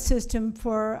do have a system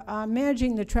for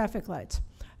managing the traffic lights.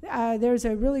 There's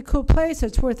a really cool place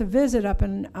that's worth a visit up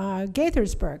in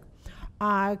Gaithersburg.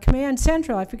 Command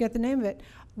Central, I forget the name of it,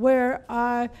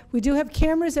 where we do have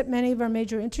cameras at many of our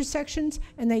major intersections,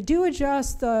 and they do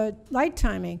adjust the light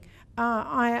timing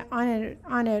on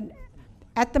an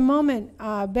at-the-moment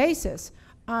basis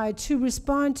to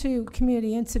respond to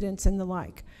community incidents and the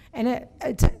like. And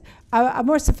it's a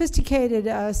more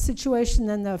sophisticated situation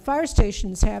than the fire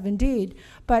stations have, indeed,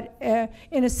 but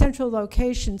in a central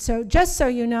location. So just so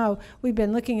you know, we've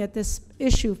been looking at this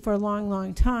issue for a long,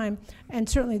 long time, and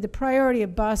certainly the priority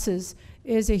of buses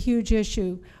is a huge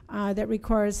issue that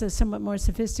requires a somewhat more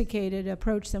sophisticated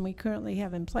approach than we currently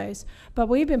have in place. But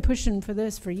we've been pushing for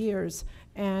this for years,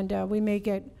 and we may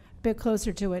get a bit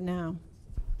closer to it now.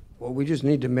 Well, we just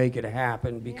need to make it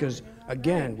happen because,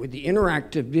 again, with the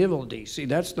interactivity, see,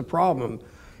 that's the problem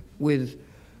with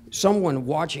someone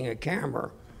watching a camera.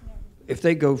 If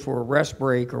they go for a rest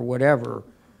break or whatever,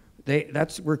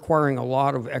 that's requiring a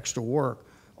lot of extra work.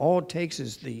 All it takes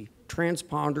is the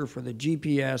transponder for the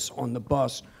GPS on the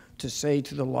bus to say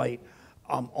to the light,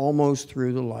 I'm almost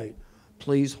through the light.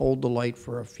 Please hold the light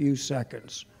for a few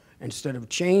seconds instead of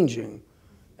changing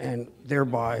and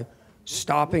thereby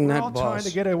stopping that bus. We're all trying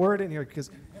to get a word in here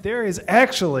because there is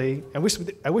actually, I wish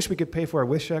we could pay for our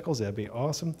wish shekels, that'd be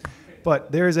awesome.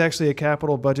 But there is actually a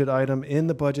capital budget item in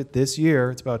the budget this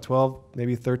year, it's about 12,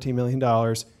 maybe $13 million,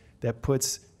 that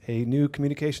puts a new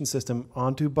communication system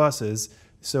onto buses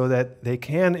so that they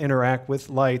can interact with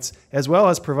lights as well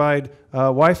as provide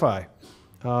Wi-Fi.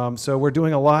 So we're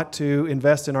doing a lot to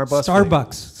invest in our bus fleet.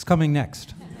 Starbucks is coming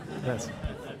next. Yes.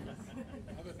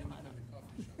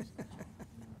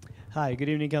 Hi, good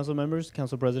evening, council members,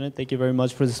 council president. Thank you very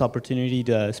much for this opportunity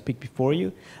to speak before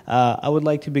you. I would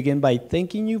like to begin by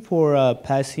thanking you for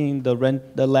passing the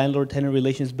Landlord-Tenant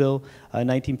Relations Bill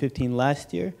 1915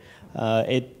 last year.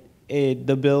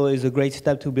 The bill is a great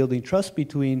step to building trust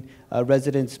between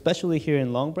residents, especially here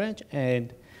in Long Branch,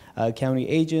 and county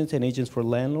agents and agents for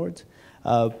landlords.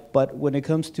 But when it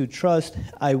comes to trust,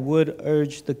 I would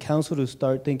urge the council to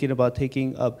start thinking about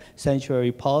taking up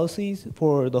sanctuary policies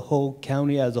for the whole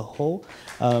county as a whole.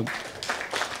 You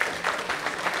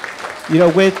know,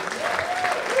 thank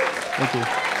you.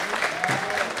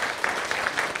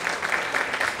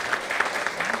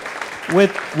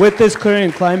 With this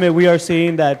current climate, we are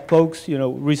seeing that folks, you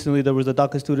know, recently there was a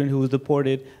DACA student who was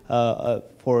deported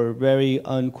for very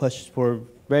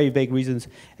vague reasons,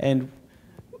 and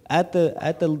at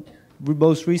the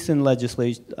most recent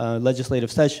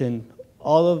legislative session,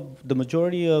 the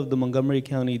majority of the Montgomery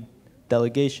County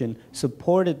delegation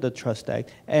supported the Trust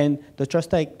Act, and the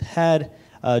Trust Act had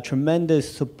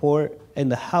tremendous support in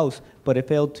the House, but it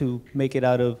failed to make it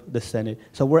out of the Senate.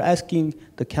 So we're asking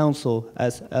the council,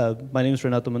 as my name is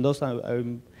Renato Mendoza,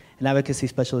 I'm an advocacy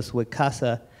specialist with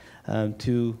CASA,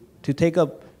 to take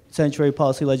up sanctuary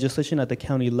policy legislation at the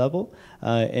county level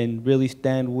and really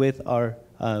stand with our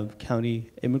county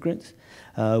immigrants.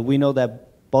 We know that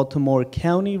Baltimore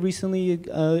County recently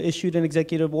issued an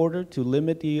executive order to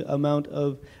limit the amount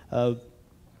of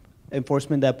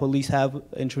enforcement that police have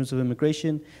in terms of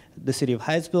immigration. The city of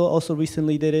Hyattsville also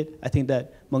recently did it. I think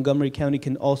that Montgomery County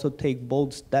can also take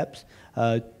bold steps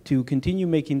to continue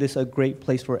making this a great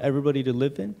place for everybody to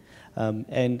live in.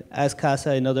 And as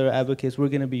CASA and other advocates, we're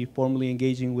going to be formally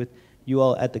engaging with you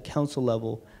all at the council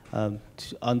level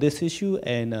on this issue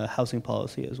and housing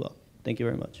policy as well. Thank you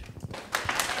very much.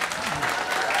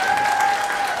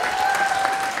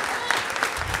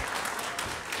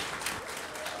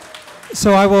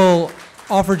 So I will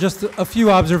offer just a few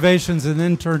observations and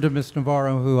then turn to Ms.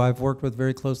 Navarro, who I've worked with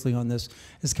very closely on this.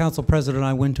 As council president,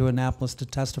 I went to Annapolis to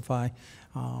testify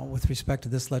with respect to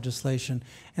this legislation.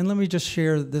 And let me just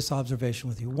share this observation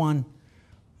with you. One,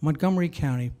 Montgomery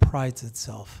County prides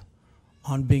itself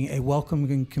on being a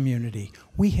welcoming community.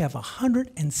 We have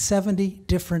 170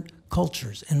 different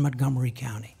cultures in Montgomery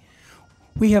County.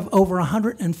 We have over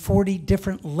 140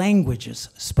 different languages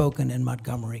spoken in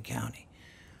Montgomery County.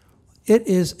 It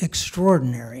is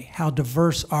extraordinary how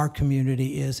diverse our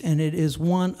community is, and it is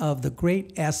one of the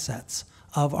great assets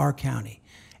of our county.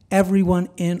 Everyone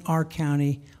in our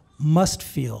county must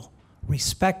feel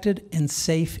respected and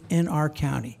safe in our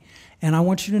county. And I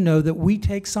want you to know that we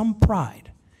take some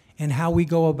pride in how we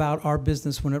go about our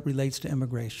business when it relates to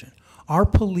immigration. Our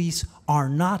police are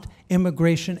not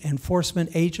immigration enforcement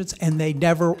agents, and they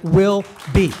never will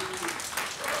be.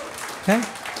 Okay?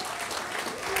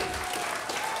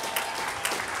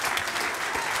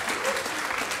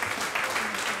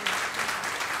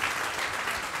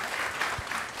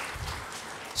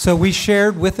 So we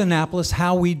shared with Annapolis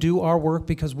how we do our work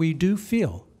because we do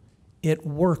feel it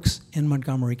works in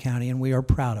Montgomery County, and we are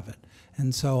proud of it.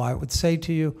 And so I would say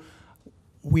to you,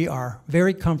 we are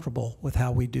very comfortable with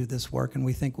how we do this work, and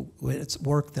we think it's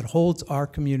work that holds our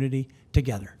community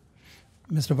together.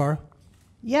 Ms. Navarro?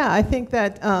 Yeah, I think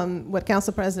that what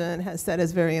Council President has said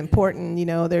is very important. You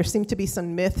know, there seem to be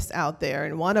some myths out there,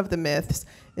 and one of the myths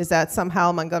is that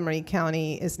somehow Montgomery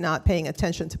County is not paying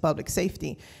attention to public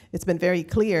safety. It's been very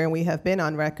clear, and we have been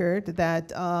on record,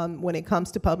 that when it comes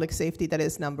to public safety, that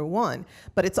is number one.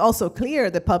 But it's also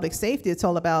clear that public safety, it's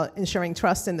all about ensuring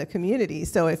trust in the community.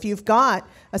 So if you've got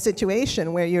a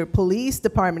situation where your police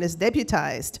department is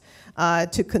deputized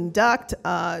to conduct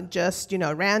just,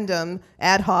 random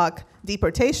ad hoc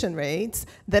deportation rates,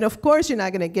 then of course you're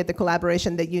not going to get the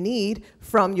collaboration that you need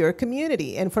from your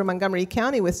community. And for Montgomery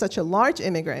County, with such a large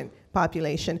immigrant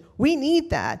population, we need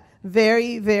that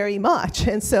very, very much.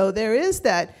 And so there is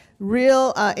that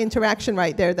real interaction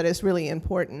right there that is really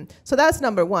important. So that's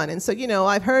number one. And so,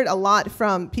 I've heard a lot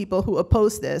from people who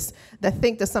oppose this that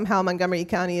think that somehow Montgomery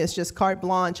County is just carte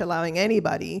blanche, allowing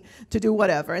anybody to do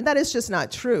whatever. And that is just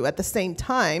not true. At the same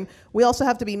time, we also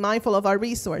have to be mindful of our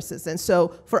resources. And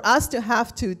so for us to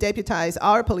have to deputize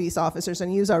our police officers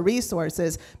and use our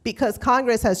resources because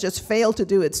Congress has just failed to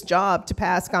do its job to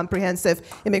pass comprehensive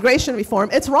immigration reform,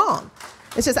 it's wrong.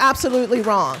 It's just absolutely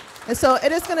wrong. And so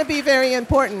it is going to be very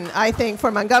important, I think,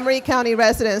 for Montgomery County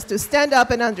residents to stand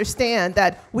up and understand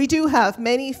that we do have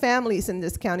many families in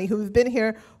this county who have been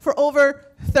here for over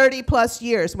 30 plus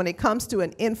years when it comes to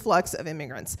an influx of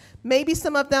immigrants. Maybe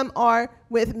some of them are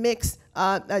with mixed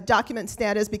document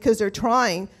status because they're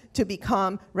trying to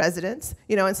become residents,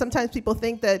 and sometimes people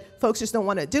think that folks just don't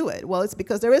want to do it. Well, it's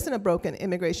because there isn't a broken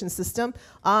immigration system,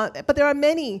 but there are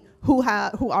many who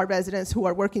are residents who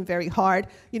are working very hard.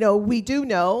 We do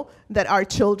know that our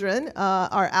children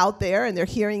are out there and they're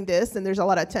hearing this, and there's a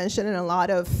lot of tension and a lot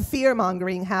of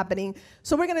fear-mongering happening.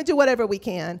 So we're going to do whatever we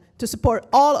can to support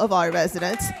all of our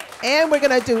residents, and we're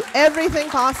going to do everything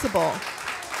possible.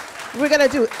 We're going to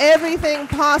do everything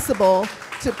possible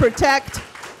to protect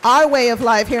our way of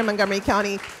life here in Montgomery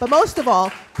County, but most of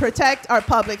all, protect our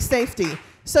public safety.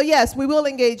 So yes, we will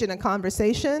engage in a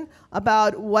conversation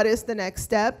about what is the next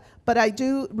step, but I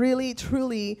do really,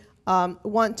 truly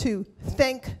want to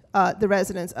thank the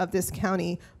residents of this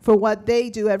county for what they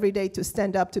do every day to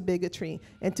stand up to bigotry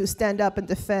and to stand up and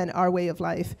defend our way of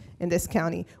life in this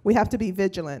county. We have to be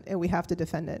vigilant and we have to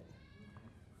defend it.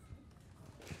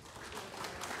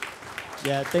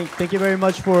 Yeah, thank you very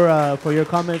much for your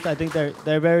comments. I think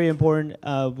they're very important.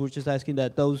 We're just asking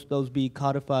that those be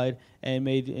codified and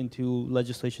made into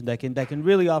legislation that can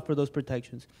really offer those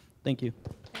protections. Thank you.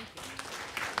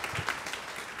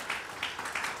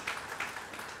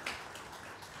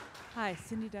 Hi,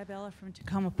 Cindy Dibella from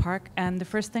Tacoma Park, and the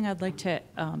first thing I'd like to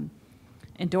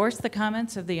endorse the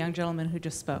comments of the young gentleman who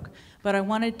just spoke, but I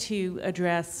wanted to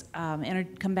address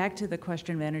and come back to the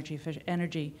question of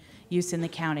energy use in the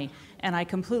county. And I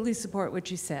completely support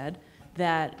what you said,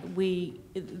 that the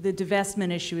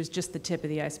divestment issue is just the tip of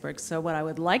the iceberg. So what I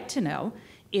would like to know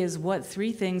is what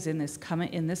three things in this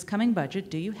coming budget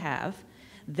do you have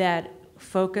that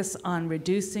focus on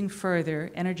reducing further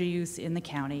energy use in the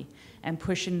county and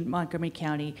pushing Montgomery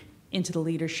County into the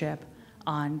leadership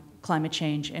on climate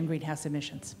change and greenhouse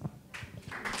emissions?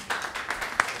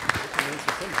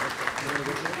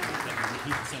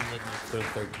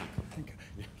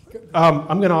 I'm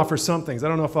going to offer some things. I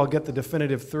don't know if I'll get the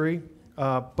definitive three,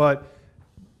 but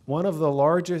one of the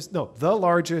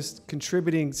largest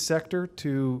contributing sector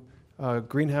to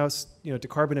greenhouse, to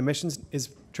carbon emissions is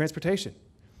transportation.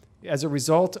 As a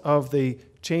result of the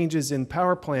changes in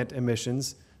power plant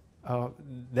emissions,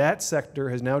 that sector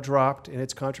has now dropped in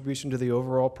its contribution to the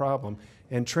overall problem,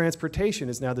 and transportation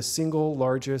is now the single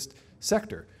largest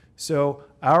sector. So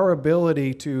our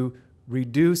ability to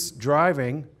reduce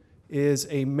driving is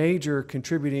a major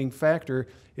contributing factor.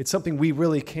 It's something we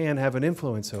really can have an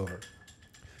influence over.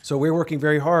 So we're working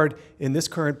very hard. In this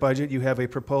current budget, you have a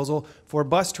proposal for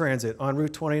bus transit on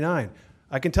Route 29.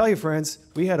 I can tell you, friends,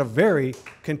 we had a very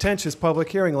contentious public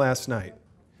hearing last night.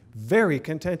 Very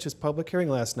contentious public hearing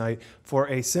last night for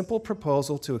a simple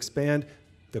proposal to expand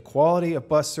the quality of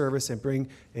bus service and bring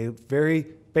a very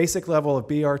basic level of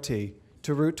BRT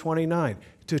to Route 29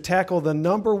 to tackle the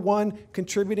 #1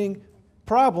 contributing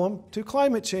problem to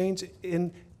climate change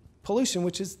in pollution,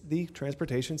 which is the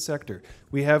transportation sector.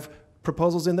 We have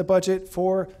proposals in the budget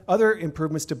for other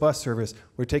improvements to bus service.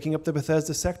 We're taking up the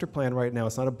Bethesda sector plan right now.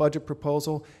 It's not a budget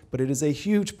proposal, but it is a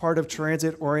huge part of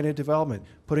transit-oriented development,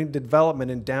 putting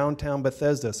development in downtown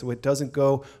Bethesda so it doesn't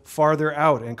go farther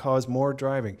out and cause more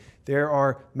driving. There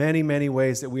are many, many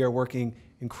ways that we are working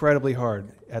incredibly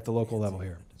hard at the local level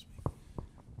here.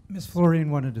 Ms. Florine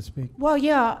wanted to speak. Well,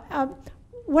 yeah.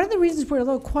 One of the reasons we're a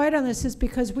little quiet on this is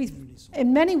because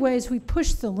in many ways, we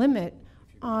pushed the limit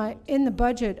in the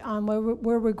budget on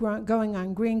where we're going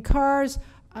on green cars,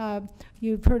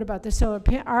 You've heard about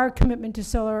the our commitment to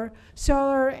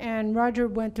solar, and Roger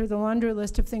went through the laundry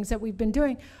list of things that we've been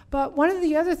doing. But one of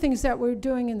the other things that we're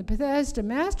doing in the Bethesda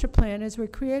master plan is we're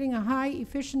creating a high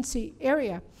efficiency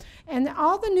area. And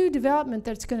all the new development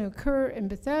that's going to occur in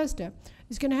Bethesda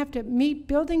is going to have to meet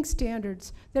building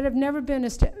standards that have never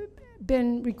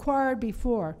been required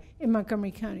before in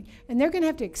Montgomery County. And they're going to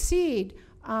have to exceed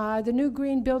the new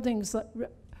green buildings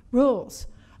rules.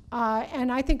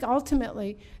 And I think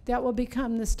ultimately that will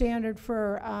become the standard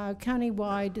for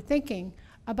countywide thinking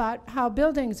about how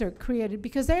buildings are created,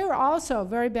 because they are also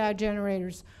very bad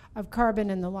generators of carbon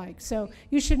and the like. So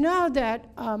you should know that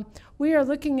we are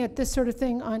looking at this sort of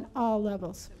thing on all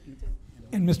levels.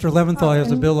 And Mr. Leventhal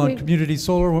has a bill on community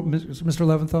solar. Mr.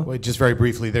 Leventhal? Wait, just very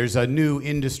briefly, there's a new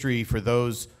industry for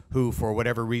those who, for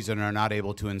whatever reason, are not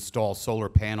able to install solar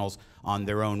panels on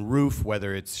their own roof,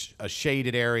 whether it's a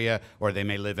shaded area or they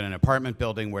may live in an apartment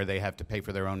building where they have to pay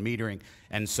for their own metering.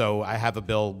 And so I have a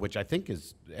bill, which I think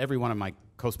is every one of my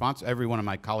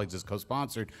colleagues is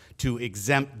co-sponsored, to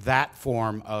exempt that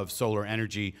form of solar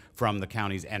energy from the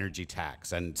county's energy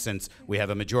tax. And since we have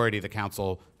a majority of the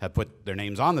council have put their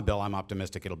names on the bill, I'm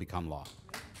optimistic it'll become law.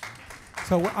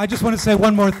 So I just want to say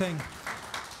one more thing.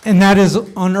 And that is,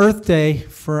 on Earth Day,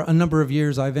 for a number of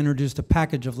years, I've introduced a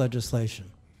package of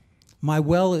legislation. My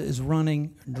well is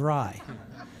running dry.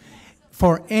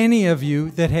 For any of you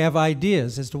that have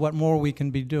ideas as to what more we can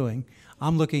be doing,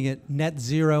 I'm looking at net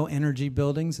zero energy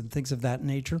buildings and things of that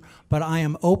nature, but I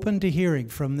am open to hearing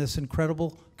from this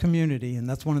incredible community, and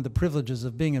that's one of the privileges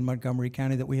of being in Montgomery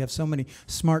County, that we have so many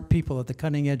smart people at the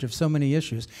cutting edge of so many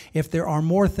issues. If there are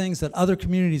more things that other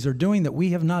communities are doing that we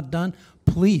have not done,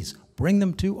 please bring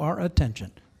them to our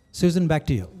attention. Susan, back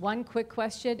to you. One quick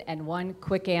question and one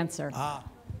quick answer.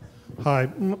 Hi,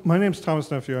 my name is Thomas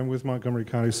Nephew. I'm with Montgomery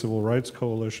County Civil Rights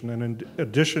Coalition, and in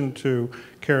addition to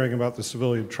caring about the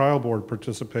Civilian Trial Board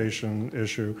participation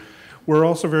issue, we're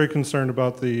also very concerned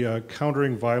about the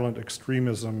countering violent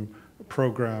extremism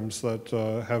programs that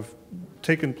have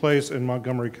taken place in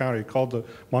Montgomery County, called the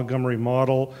Montgomery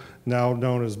Model, now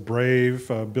known as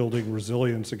BRAVE, Building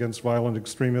Resilience Against Violent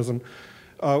Extremism.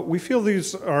 We feel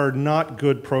these are not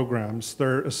good programs.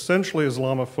 They're essentially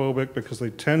Islamophobic because they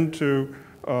tend to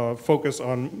focus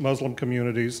on Muslim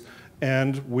communities,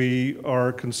 and we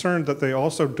are concerned that they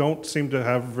also don't seem to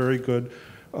have very good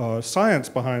science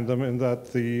behind them, and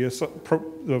that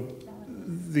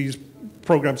these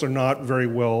programs are not very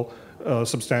well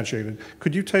substantiated.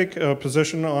 Could you take a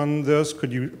position on this?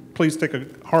 Could you please take a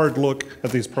hard look at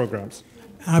these programs?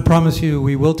 I promise you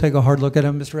we will take a hard look at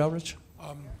them, Mr. Eldridge.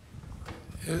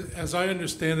 As I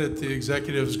understand it, the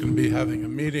executive is going to be having a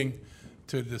meeting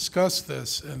to discuss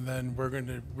this, and then we're going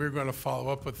to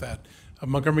follow up with that.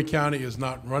 Montgomery County is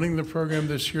not running the program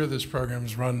this year. This program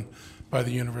is run by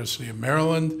the University of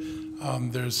Maryland.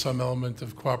 There's some element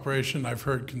of cooperation. I've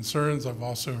heard concerns. I've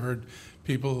also heard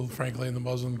people, frankly, in the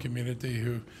Muslim community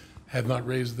who have not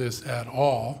raised this at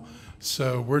all.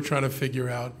 So we're trying to figure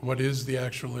out what is the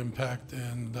actual impact,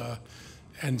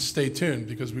 and stay tuned,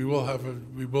 because we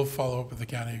will follow up with the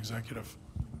county executive.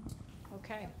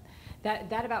 Okay.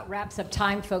 That about wraps up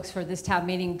time, folks, for this town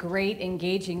meeting. Great,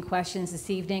 engaging questions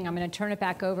this evening. I'm going to turn it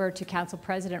back over to Council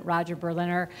President Roger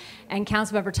Berliner and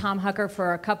Councilmember Tom Hucker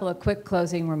for a couple of quick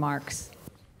closing remarks.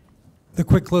 The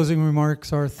quick closing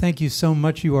remarks are, thank you so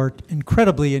much. You are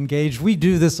incredibly engaged. We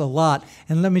do this a lot,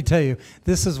 and let me tell you,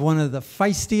 this is one of the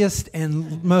feistiest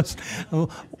and most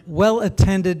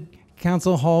well-attended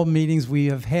council hall meetings we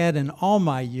have had in all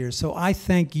my years. So I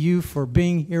thank you for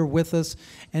being here with us,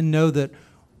 and know that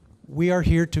we are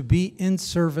here to be in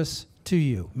service to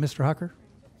you. Mr. Hucker?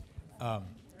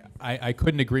 I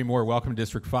couldn't agree more. Welcome to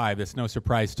District 5. It's no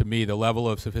surprise to me. The level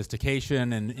of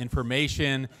sophistication and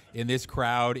information in this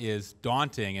crowd is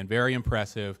daunting and very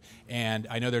impressive. And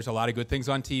I know there's a lot of good things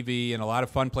on TV and a lot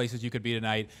of fun places you could be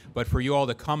tonight. But for you all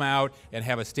to come out and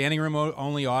have a standing room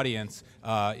only audience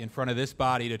in front of this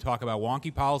body to talk about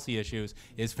wonky policy issues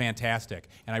is fantastic.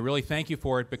 And I really thank you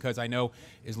for it, because I know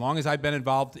as long as I've been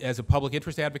involved as a public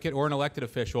interest advocate or an elected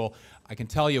official, I can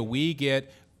tell you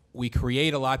we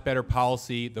create a lot better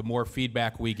policy the more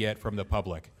feedback we get from the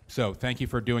public. So thank you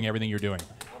for doing everything you're doing.